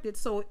resurrected,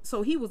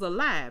 so he was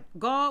alive.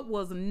 God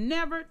was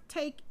never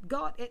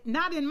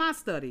not in my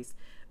studies,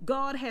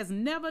 God has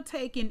never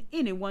taken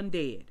anyone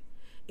dead.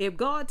 If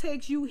God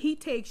takes you, he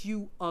takes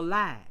you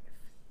alive.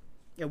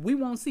 And we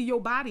won't see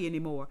your body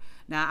anymore.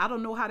 Now, I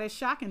don't know how that's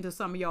shocking to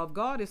some of y'all. If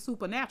God is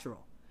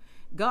supernatural,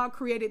 God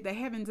created the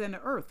heavens and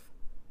the earth.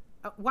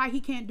 Why he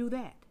can't do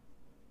that?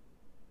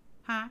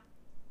 Huh?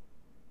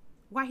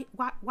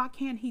 Why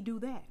can't he do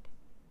that?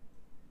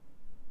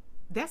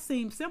 That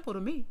seems simple to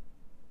me.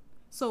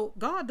 So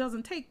God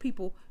doesn't take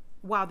people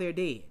while they're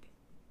dead.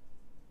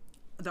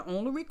 The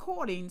only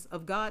recordings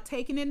of God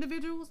taking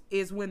individuals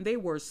is when they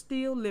were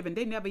still living.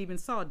 They never even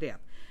saw death.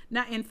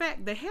 Now, in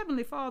fact, the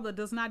Heavenly Father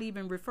does not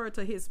even refer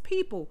to his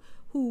people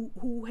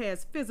who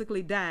has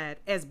physically died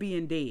as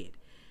being dead.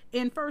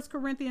 In 1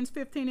 Corinthians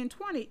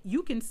 15:20,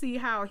 you can see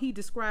how he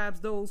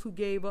describes those who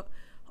gave up,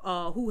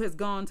 who has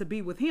gone to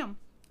be with him.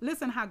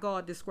 Listen how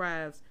God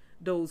describes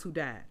those who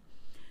died.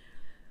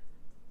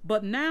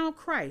 "But now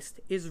Christ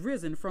is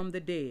risen from the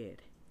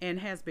dead and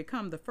has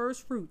become the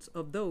first fruits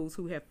of those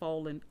who have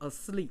fallen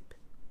asleep."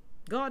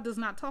 God does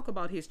not talk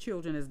about his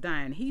children as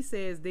dying. He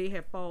says they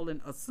have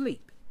fallen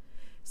asleep.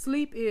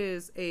 Sleep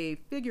is a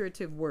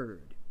figurative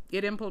word.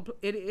 It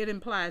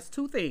implies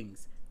two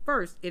things.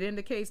 First, it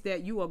indicates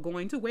that you are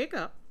going to wake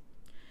up,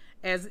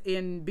 as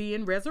in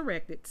being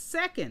resurrected.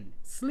 Second,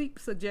 sleep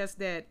suggests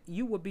that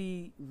you will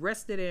be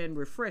rested and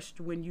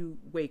refreshed when you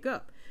wake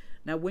up.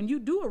 Now, when you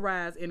do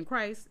arise in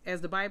Christ,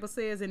 as the Bible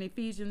says in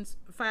Ephesians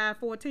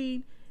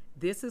 5:14,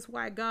 this is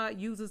why God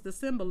uses the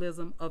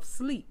symbolism of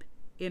sleep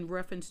in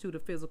reference to the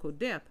physical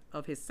death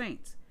of his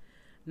saints.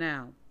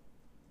 Now,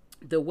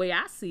 the way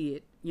I see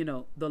it,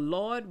 the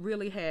Lord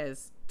really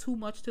has too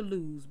much to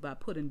lose by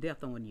putting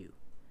death on you.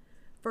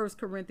 1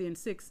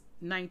 Corinthians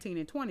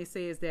 6:19-20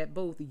 says that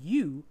both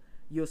you,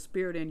 your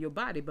spirit, and your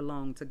body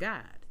belong to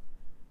God.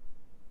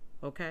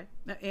 Okay?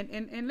 Now,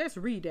 and let's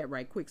read that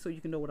right quick so you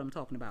can know what I'm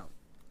talking about.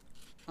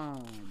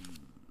 1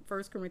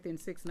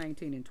 Corinthians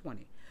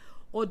 6:19-20.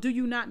 Or do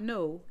you not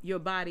know your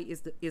body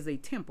is a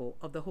temple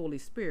of the Holy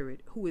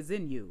Spirit who is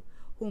in you,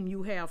 whom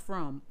you have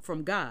from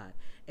God,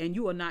 and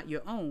you are not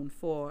your own,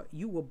 for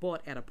you were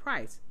bought at a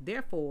price.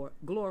 Therefore,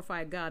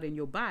 glorify God in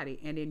your body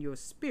and in your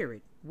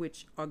spirit,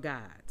 which are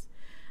God's.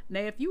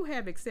 Now, if you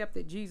have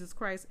accepted Jesus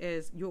Christ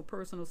as your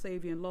personal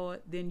Savior and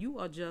Lord, then you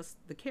are just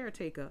the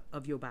caretaker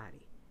of your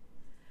body.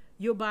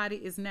 Your body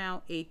is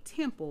now a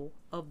temple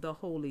of the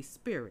Holy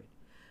Spirit.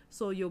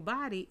 So your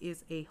body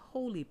is a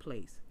holy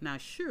place. Now,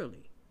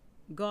 surely,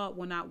 God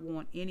will not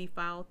want any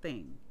foul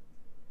thing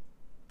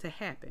to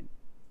happen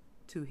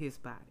to his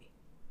body.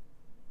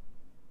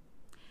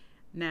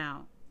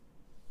 Now,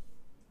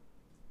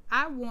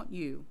 I want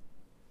you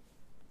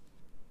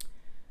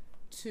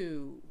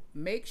to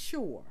make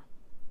sure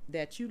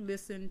that you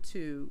listen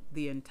to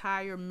the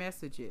entire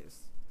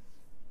messages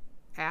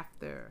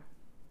after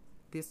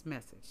this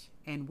message.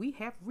 And we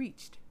have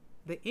reached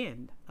the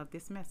end of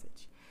this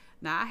message.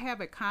 Now, I have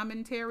a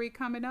commentary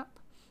coming up,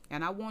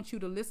 and I want you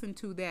to listen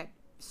to that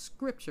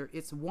scripture.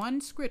 It's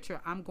one scripture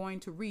I'm going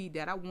to read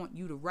that I want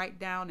you to write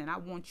down, and I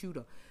want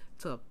you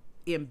to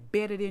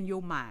embed it in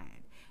your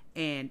mind.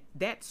 And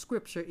that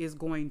scripture is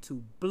going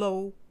to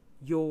blow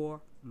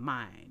your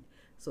mind.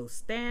 So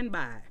stand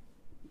by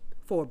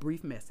for a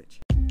brief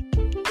message.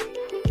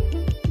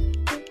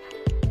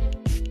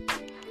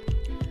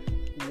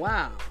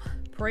 Wow.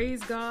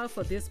 Praise God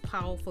for this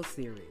powerful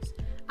series.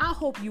 I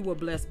hope you were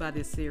blessed by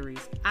this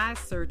series. I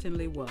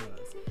certainly was.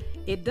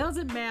 It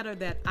doesn't matter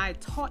that I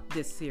taught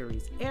this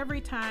series.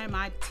 Every time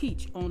I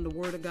teach on the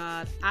Word of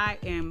God, I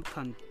am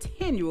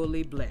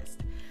continually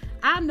blessed.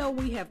 I know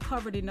we have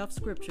covered enough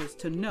scriptures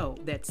to know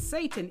that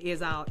Satan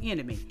is our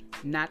enemy,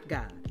 not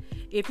God.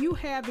 If you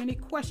have any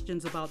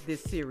questions about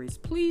this series,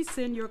 please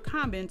send your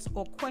comments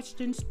or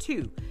questions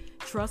to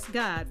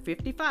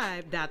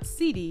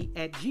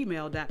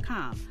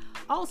trustgod55.cd@gmail.com.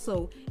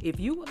 Also, if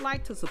you would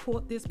like to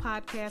support this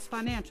podcast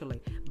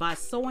financially by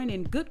sowing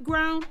in good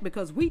ground,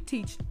 because we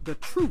teach the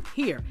truth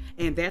here,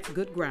 and that's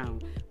good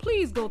ground,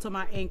 please go to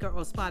my Anchor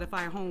or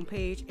Spotify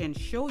homepage and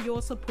show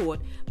your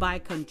support by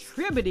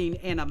contributing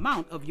an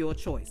amount of your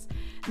choice.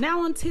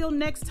 Now, until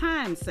next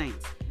time,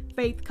 saints,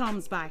 faith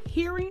comes by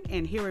hearing,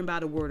 and hearing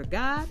by the Word of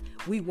God.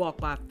 We walk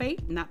by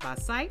faith, not by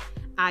sight.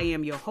 I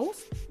am your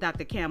host,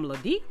 Dr. Kamala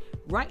D.,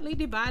 rightly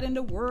dividing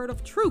the word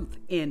of truth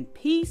in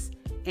peace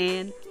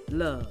and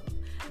love.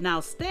 Now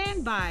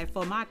stand by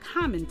for my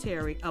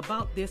commentary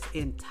about this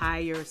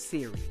entire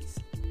series.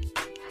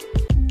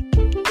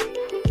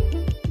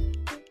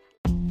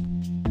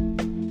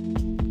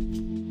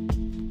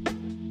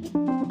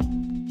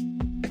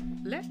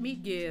 Let me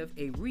give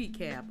a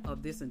recap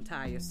of this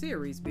entire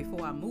series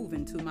before I move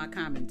into my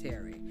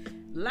commentary.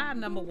 Lie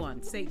number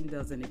 1, Satan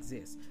doesn't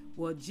exist.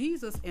 Well,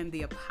 Jesus and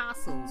the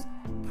apostles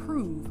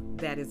prove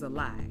that is a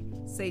lie.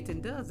 Satan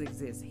does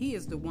exist. He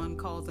is the one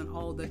causing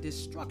all the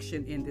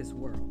destruction in this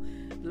world.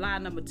 Lie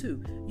number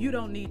 2, you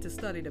don't need to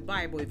study the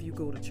Bible if you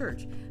go to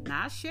church.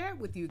 Now, I shared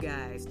with you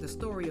guys the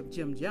story of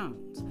Jim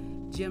Jones.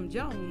 Jim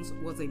Jones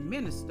was a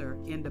minister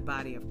in the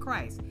body of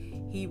Christ.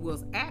 He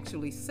was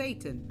actually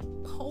Satan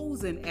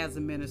posing as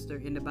a minister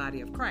in the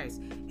body of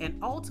Christ. And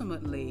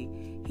ultimately,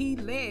 he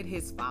led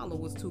his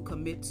followers to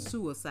commit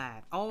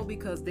suicide, all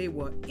because they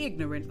were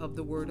ignorant of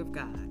the Word of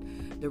God.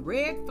 The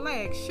red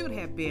flag should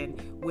have been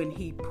when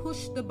he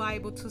pushed the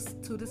Bible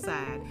to the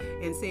side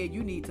and said,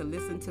 you need to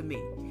listen to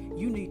me.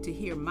 You need to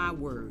hear my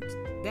words.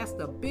 That's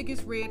the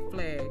biggest red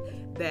flag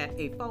that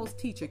a false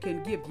teacher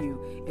can give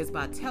you, is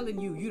by telling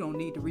you you don't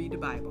need to read the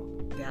Bible.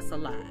 That's a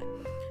lie.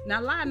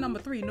 Now, lie number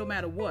 3, no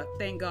matter what,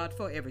 thank God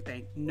for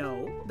everything.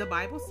 No, the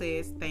Bible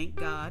says thank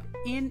God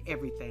in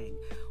everything.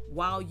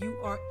 While you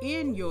are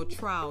in your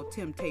trial,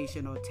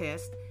 temptation, or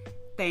test,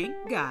 thank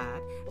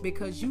God,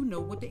 because you know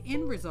what the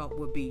end result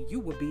will be. You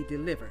will be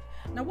delivered.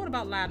 Now, what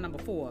about lie number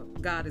 4?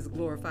 God is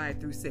glorified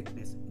through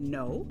sickness.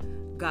 No,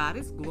 God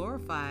is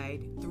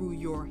glorified through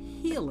your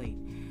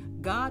healing.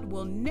 God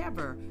will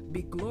never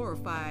be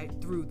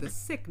glorified through the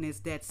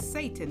sickness that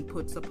Satan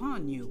puts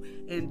upon you.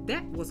 And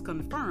that was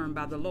confirmed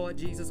by the Lord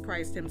Jesus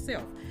Christ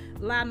himself.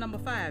 Lie number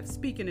 5,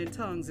 speaking in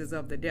tongues is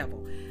of the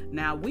devil.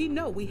 Now, we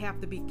know we have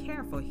to be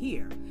careful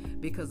here,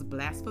 because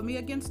blasphemy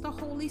against the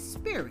Holy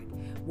Spirit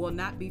will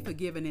not be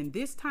forgiven in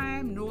this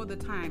time nor the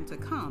time to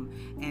come.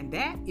 And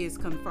that is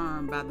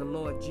confirmed by the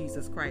Lord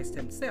Jesus Christ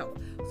himself.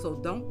 So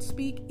don't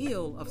speak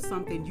ill of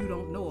something you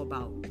don't know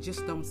about.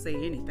 Just don't say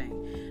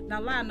anything.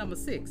 Now, lie number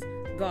 6,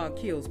 God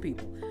kills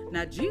people.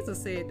 Now,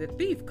 Jesus said the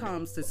thief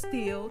comes to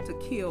steal, to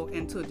kill,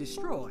 and to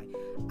destroy.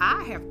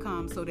 I have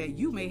come so that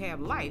you may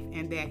have life,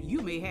 and that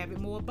you may have it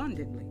more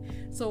abundantly.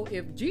 So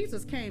if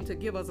Jesus came to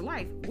give us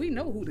life, we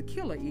know who the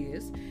killer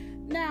is.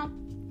 Now,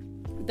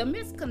 the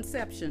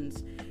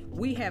misconceptions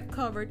we have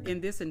covered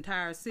in this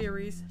entire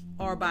series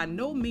are by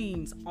no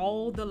means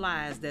all the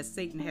lies that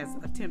Satan has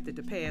attempted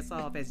to pass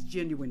off as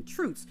genuine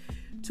truths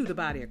to the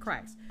body of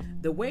Christ.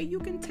 The way you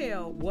can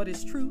tell what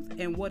is truth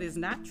and what is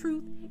not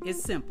truth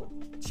is simple.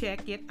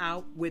 Check it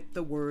out with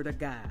the Word of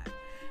God.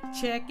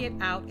 Check it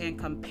out and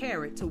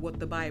compare it to what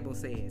the Bible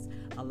says.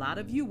 A lot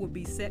of you will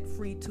be set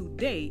free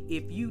today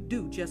if you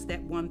do just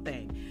that one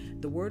thing.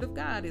 The Word of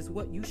God is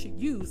what you should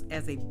use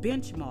as a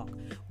benchmark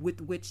with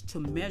which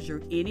to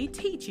measure any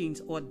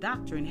teachings or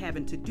doctrine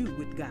having to do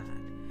with God.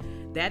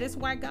 That is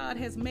why God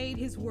has made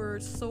His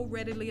Word so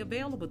readily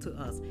available to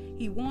us.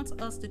 He wants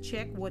us to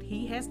check what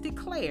He has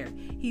declared.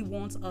 He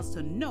wants us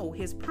to know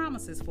His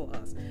promises for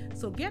us.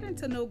 So getting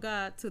to know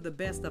God to the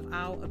best of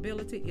our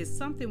ability is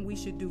something we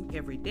should do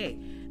every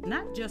day,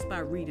 not just by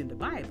reading the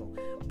Bible,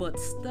 but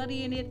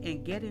studying it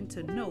and getting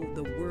to know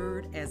the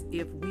Word as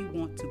if we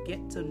want to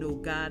get to know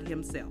God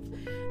Himself.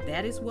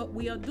 That is what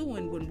we are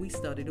doing when we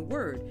study the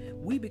Word.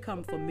 We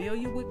become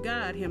familiar with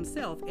God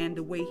Himself and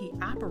the way He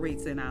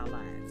operates in our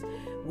lives.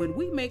 When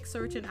we make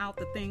searching out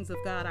the things of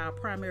God our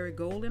primary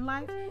goal in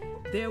life,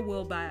 there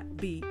will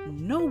be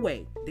no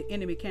way the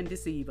enemy can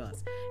deceive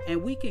us,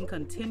 and we can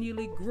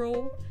continually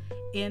grow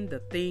in the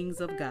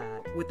things of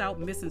God without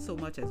missing so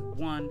much as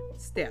one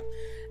step.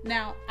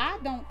 Now, I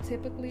don't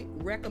typically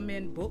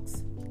recommend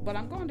books, but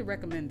I'm going to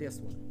recommend this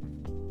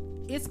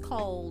one. It's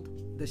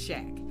called The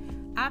Shack.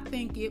 I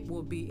think it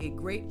will be a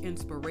great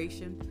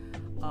inspiration,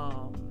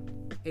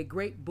 a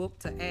great book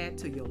to add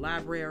to your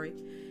library.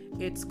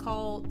 It's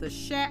called The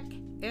Shack,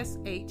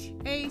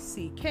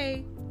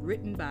 S-H-A-C-K,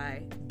 written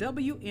by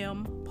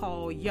W.M.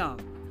 Paul Young.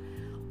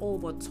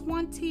 Over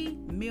 20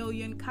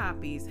 million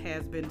copies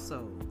has been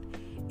sold.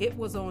 It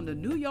was on the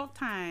New York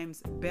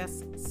Times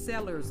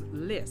bestsellers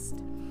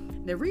list.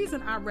 The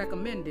reason I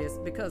recommend this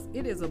because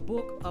it is a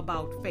book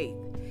about faith.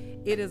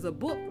 It is a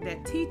book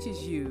that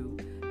teaches you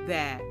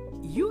that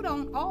you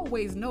don't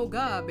always know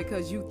God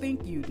because you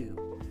think you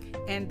do.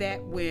 And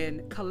that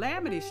when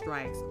calamity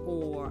strikes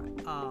or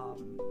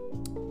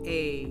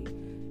a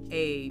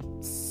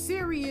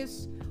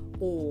serious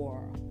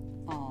or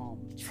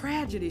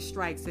tragedy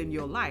strikes in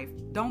your life,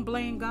 don't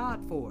blame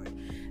God for it.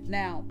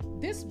 Now,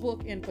 this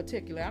book in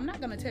particular, I'm not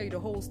going to tell you the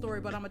whole story,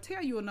 but I'm going to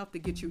tell you enough to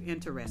get you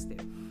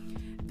interested.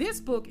 This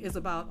book is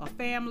about a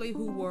family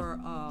who were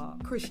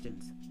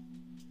Christians.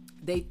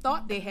 They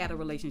thought they had a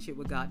relationship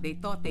with God. They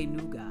thought they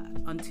knew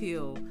God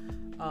until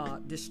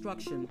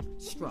destruction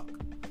struck.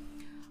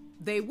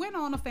 They went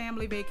on a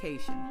family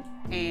vacation,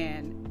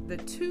 and the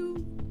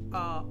two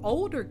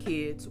older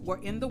kids were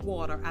in the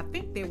water. I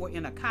think they were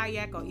in a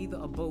kayak or either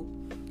a boat,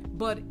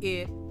 but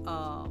it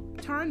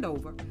turned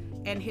over,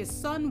 and his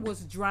son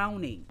was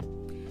drowning.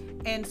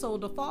 And so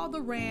the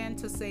father ran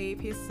to save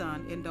his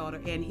son and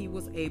daughter, and he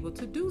was able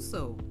to do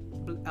so.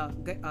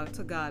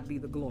 To God be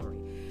the glory.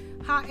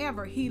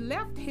 However, he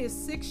left his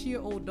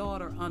 6-year-old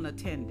daughter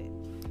unattended.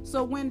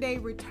 So when they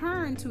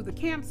returned to the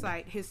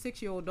campsite, his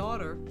 6-year-old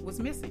daughter was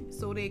missing.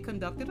 So they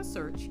conducted a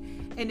search,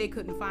 and they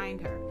couldn't find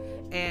her.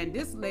 And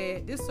this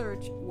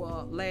search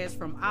will last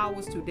from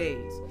hours to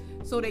days.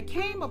 So they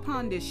came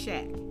upon this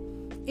shack.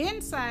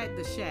 Inside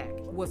the shack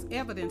was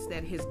evidence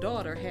that his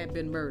daughter had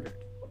been murdered.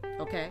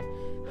 Okay?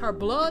 Her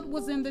blood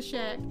was in the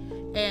shack,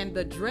 and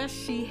the dress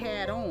she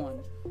had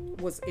on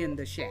was in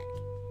the shack.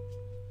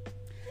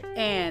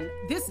 And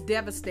this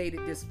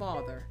devastated this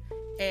father,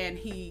 and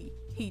his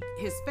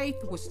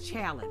faith was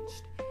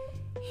challenged.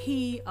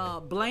 He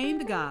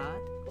blamed God,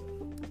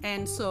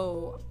 and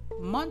so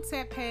months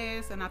had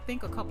passed, and I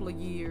think a couple of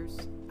years,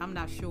 I'm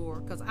not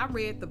sure, because I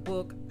read the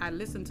book, I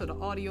listened to the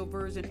audio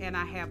version, and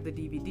I have the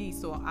DVD,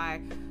 so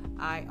I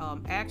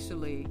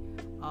actually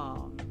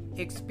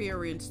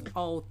experienced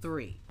all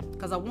three,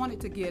 because I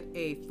wanted to get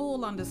a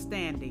full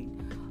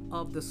understanding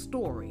of the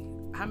story.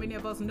 How many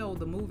of us know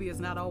the movie is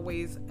not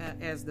always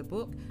as the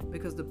book,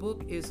 because the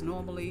book is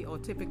normally or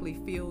typically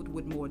filled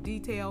with more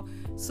detail.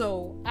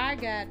 So I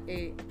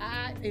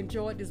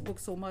enjoyed this book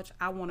so much,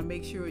 I want to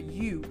make sure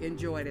you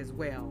enjoy it as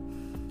well.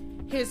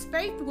 His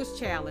faith was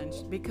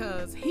challenged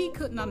because he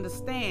couldn't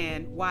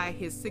understand why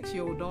his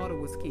 6-year-old daughter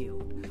was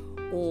killed,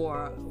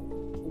 or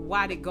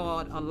why did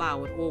God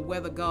allow it, or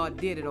whether God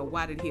did it, or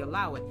why did He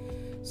allow it.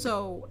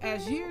 So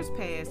as years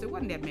passed, there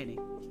wasn't that many,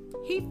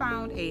 he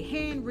found a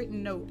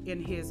handwritten note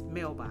in his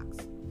mailbox,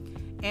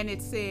 and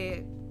it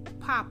said,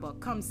 "Papa,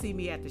 come see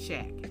me at the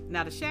shack."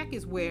 Now, the shack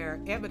is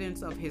where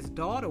evidence of his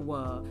daughter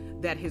was,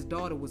 that his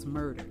daughter was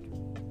murdered.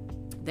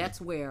 That's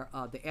where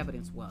the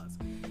evidence was.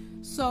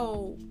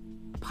 So,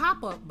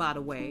 Papa, by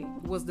the way,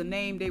 was the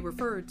name they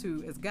referred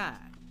to as God.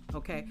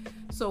 Okay,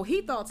 so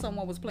he thought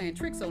someone was playing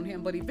tricks on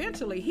him, but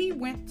eventually he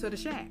went to the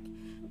shack,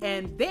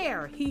 and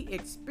there he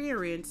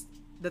experienced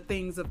the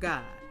things of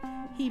God.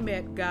 He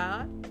met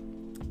God.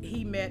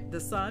 He met the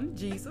Son,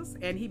 Jesus,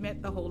 and he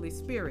met the Holy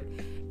Spirit.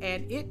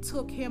 And it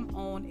took him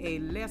on a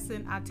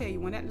lesson. I tell you,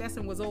 when that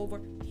lesson was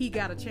over, he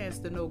got a chance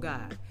to know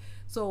God.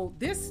 So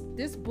this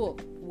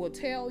book will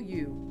tell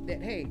you that,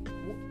 hey,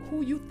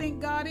 who you think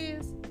God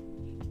is,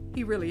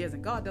 He really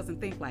isn't. God doesn't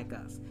think like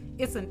us.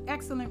 It's an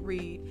excellent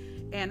read.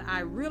 and I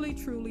really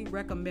truly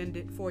recommend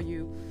it for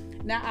you.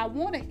 Now, I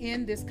want to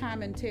end this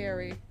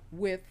commentary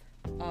with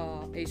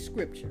a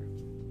scripture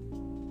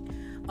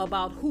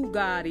about who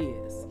God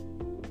is.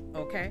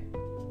 Okay?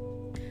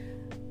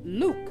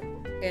 Luke,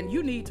 and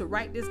you need to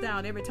write this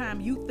down every time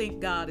you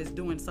think God is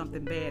doing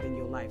something bad in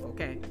your life,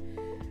 okay?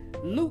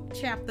 Luke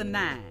chapter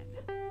 9,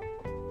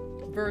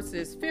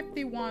 verses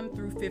 51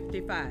 through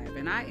 55,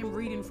 and I am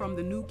reading from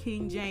the New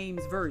King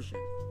James Version.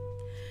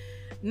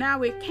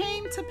 Now it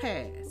came to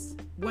pass,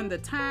 when the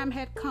time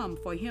had come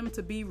for him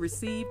to be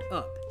received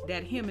up,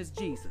 that him is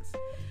Jesus,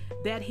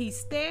 that he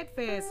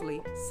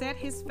steadfastly set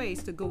his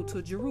face to go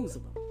to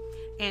Jerusalem,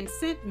 and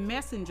sent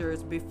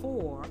messengers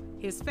before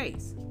his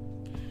face.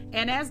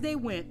 And as they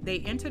went, they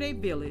entered a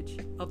village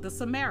of the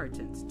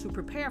Samaritans to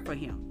prepare for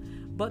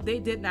him, but they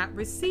did not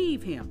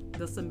receive him.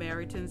 The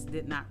Samaritans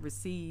did not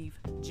receive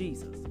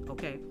Jesus,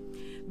 okay?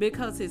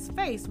 Because his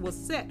face was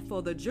set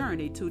for the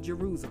journey to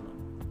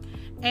Jerusalem.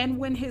 And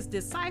when his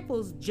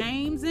disciples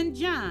James and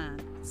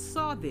John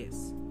saw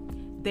this,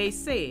 they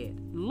said,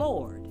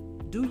 Lord,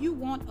 do you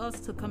want us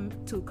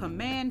to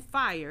command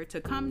fire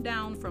to come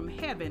down from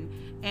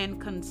heaven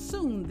and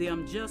consume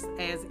them just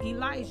as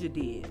Elijah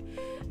did?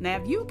 Now,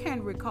 if you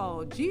can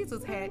recall,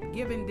 Jesus had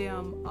given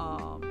them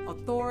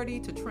authority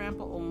to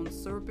trample on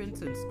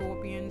serpents and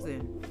scorpions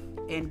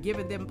and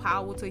given them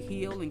power to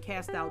heal and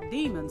cast out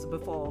demons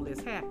before all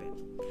this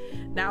happened.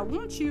 Now, I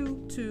want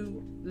you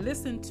to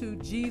listen to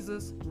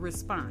Jesus'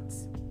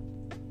 response.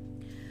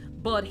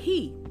 But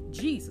he,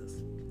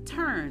 Jesus,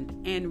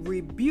 turned and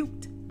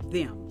rebuked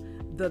them.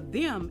 The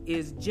them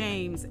is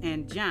James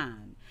and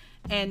John,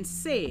 and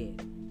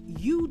said,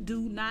 you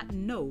do not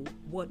know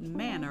what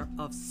manner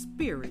of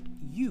spirit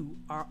you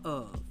are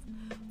of.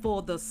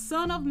 For the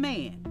Son of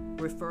Man,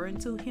 referring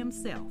to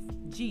himself,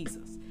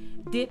 Jesus,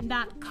 did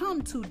not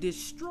come to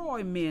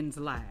destroy men's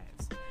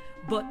lives,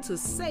 but to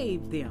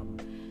save them.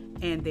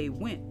 And they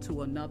went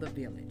to another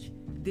village.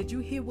 Did you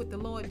hear what the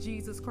Lord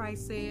Jesus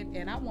Christ said?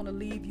 And I want to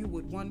leave you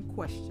with one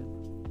question.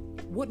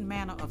 What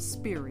manner of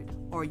spirit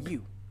are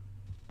you?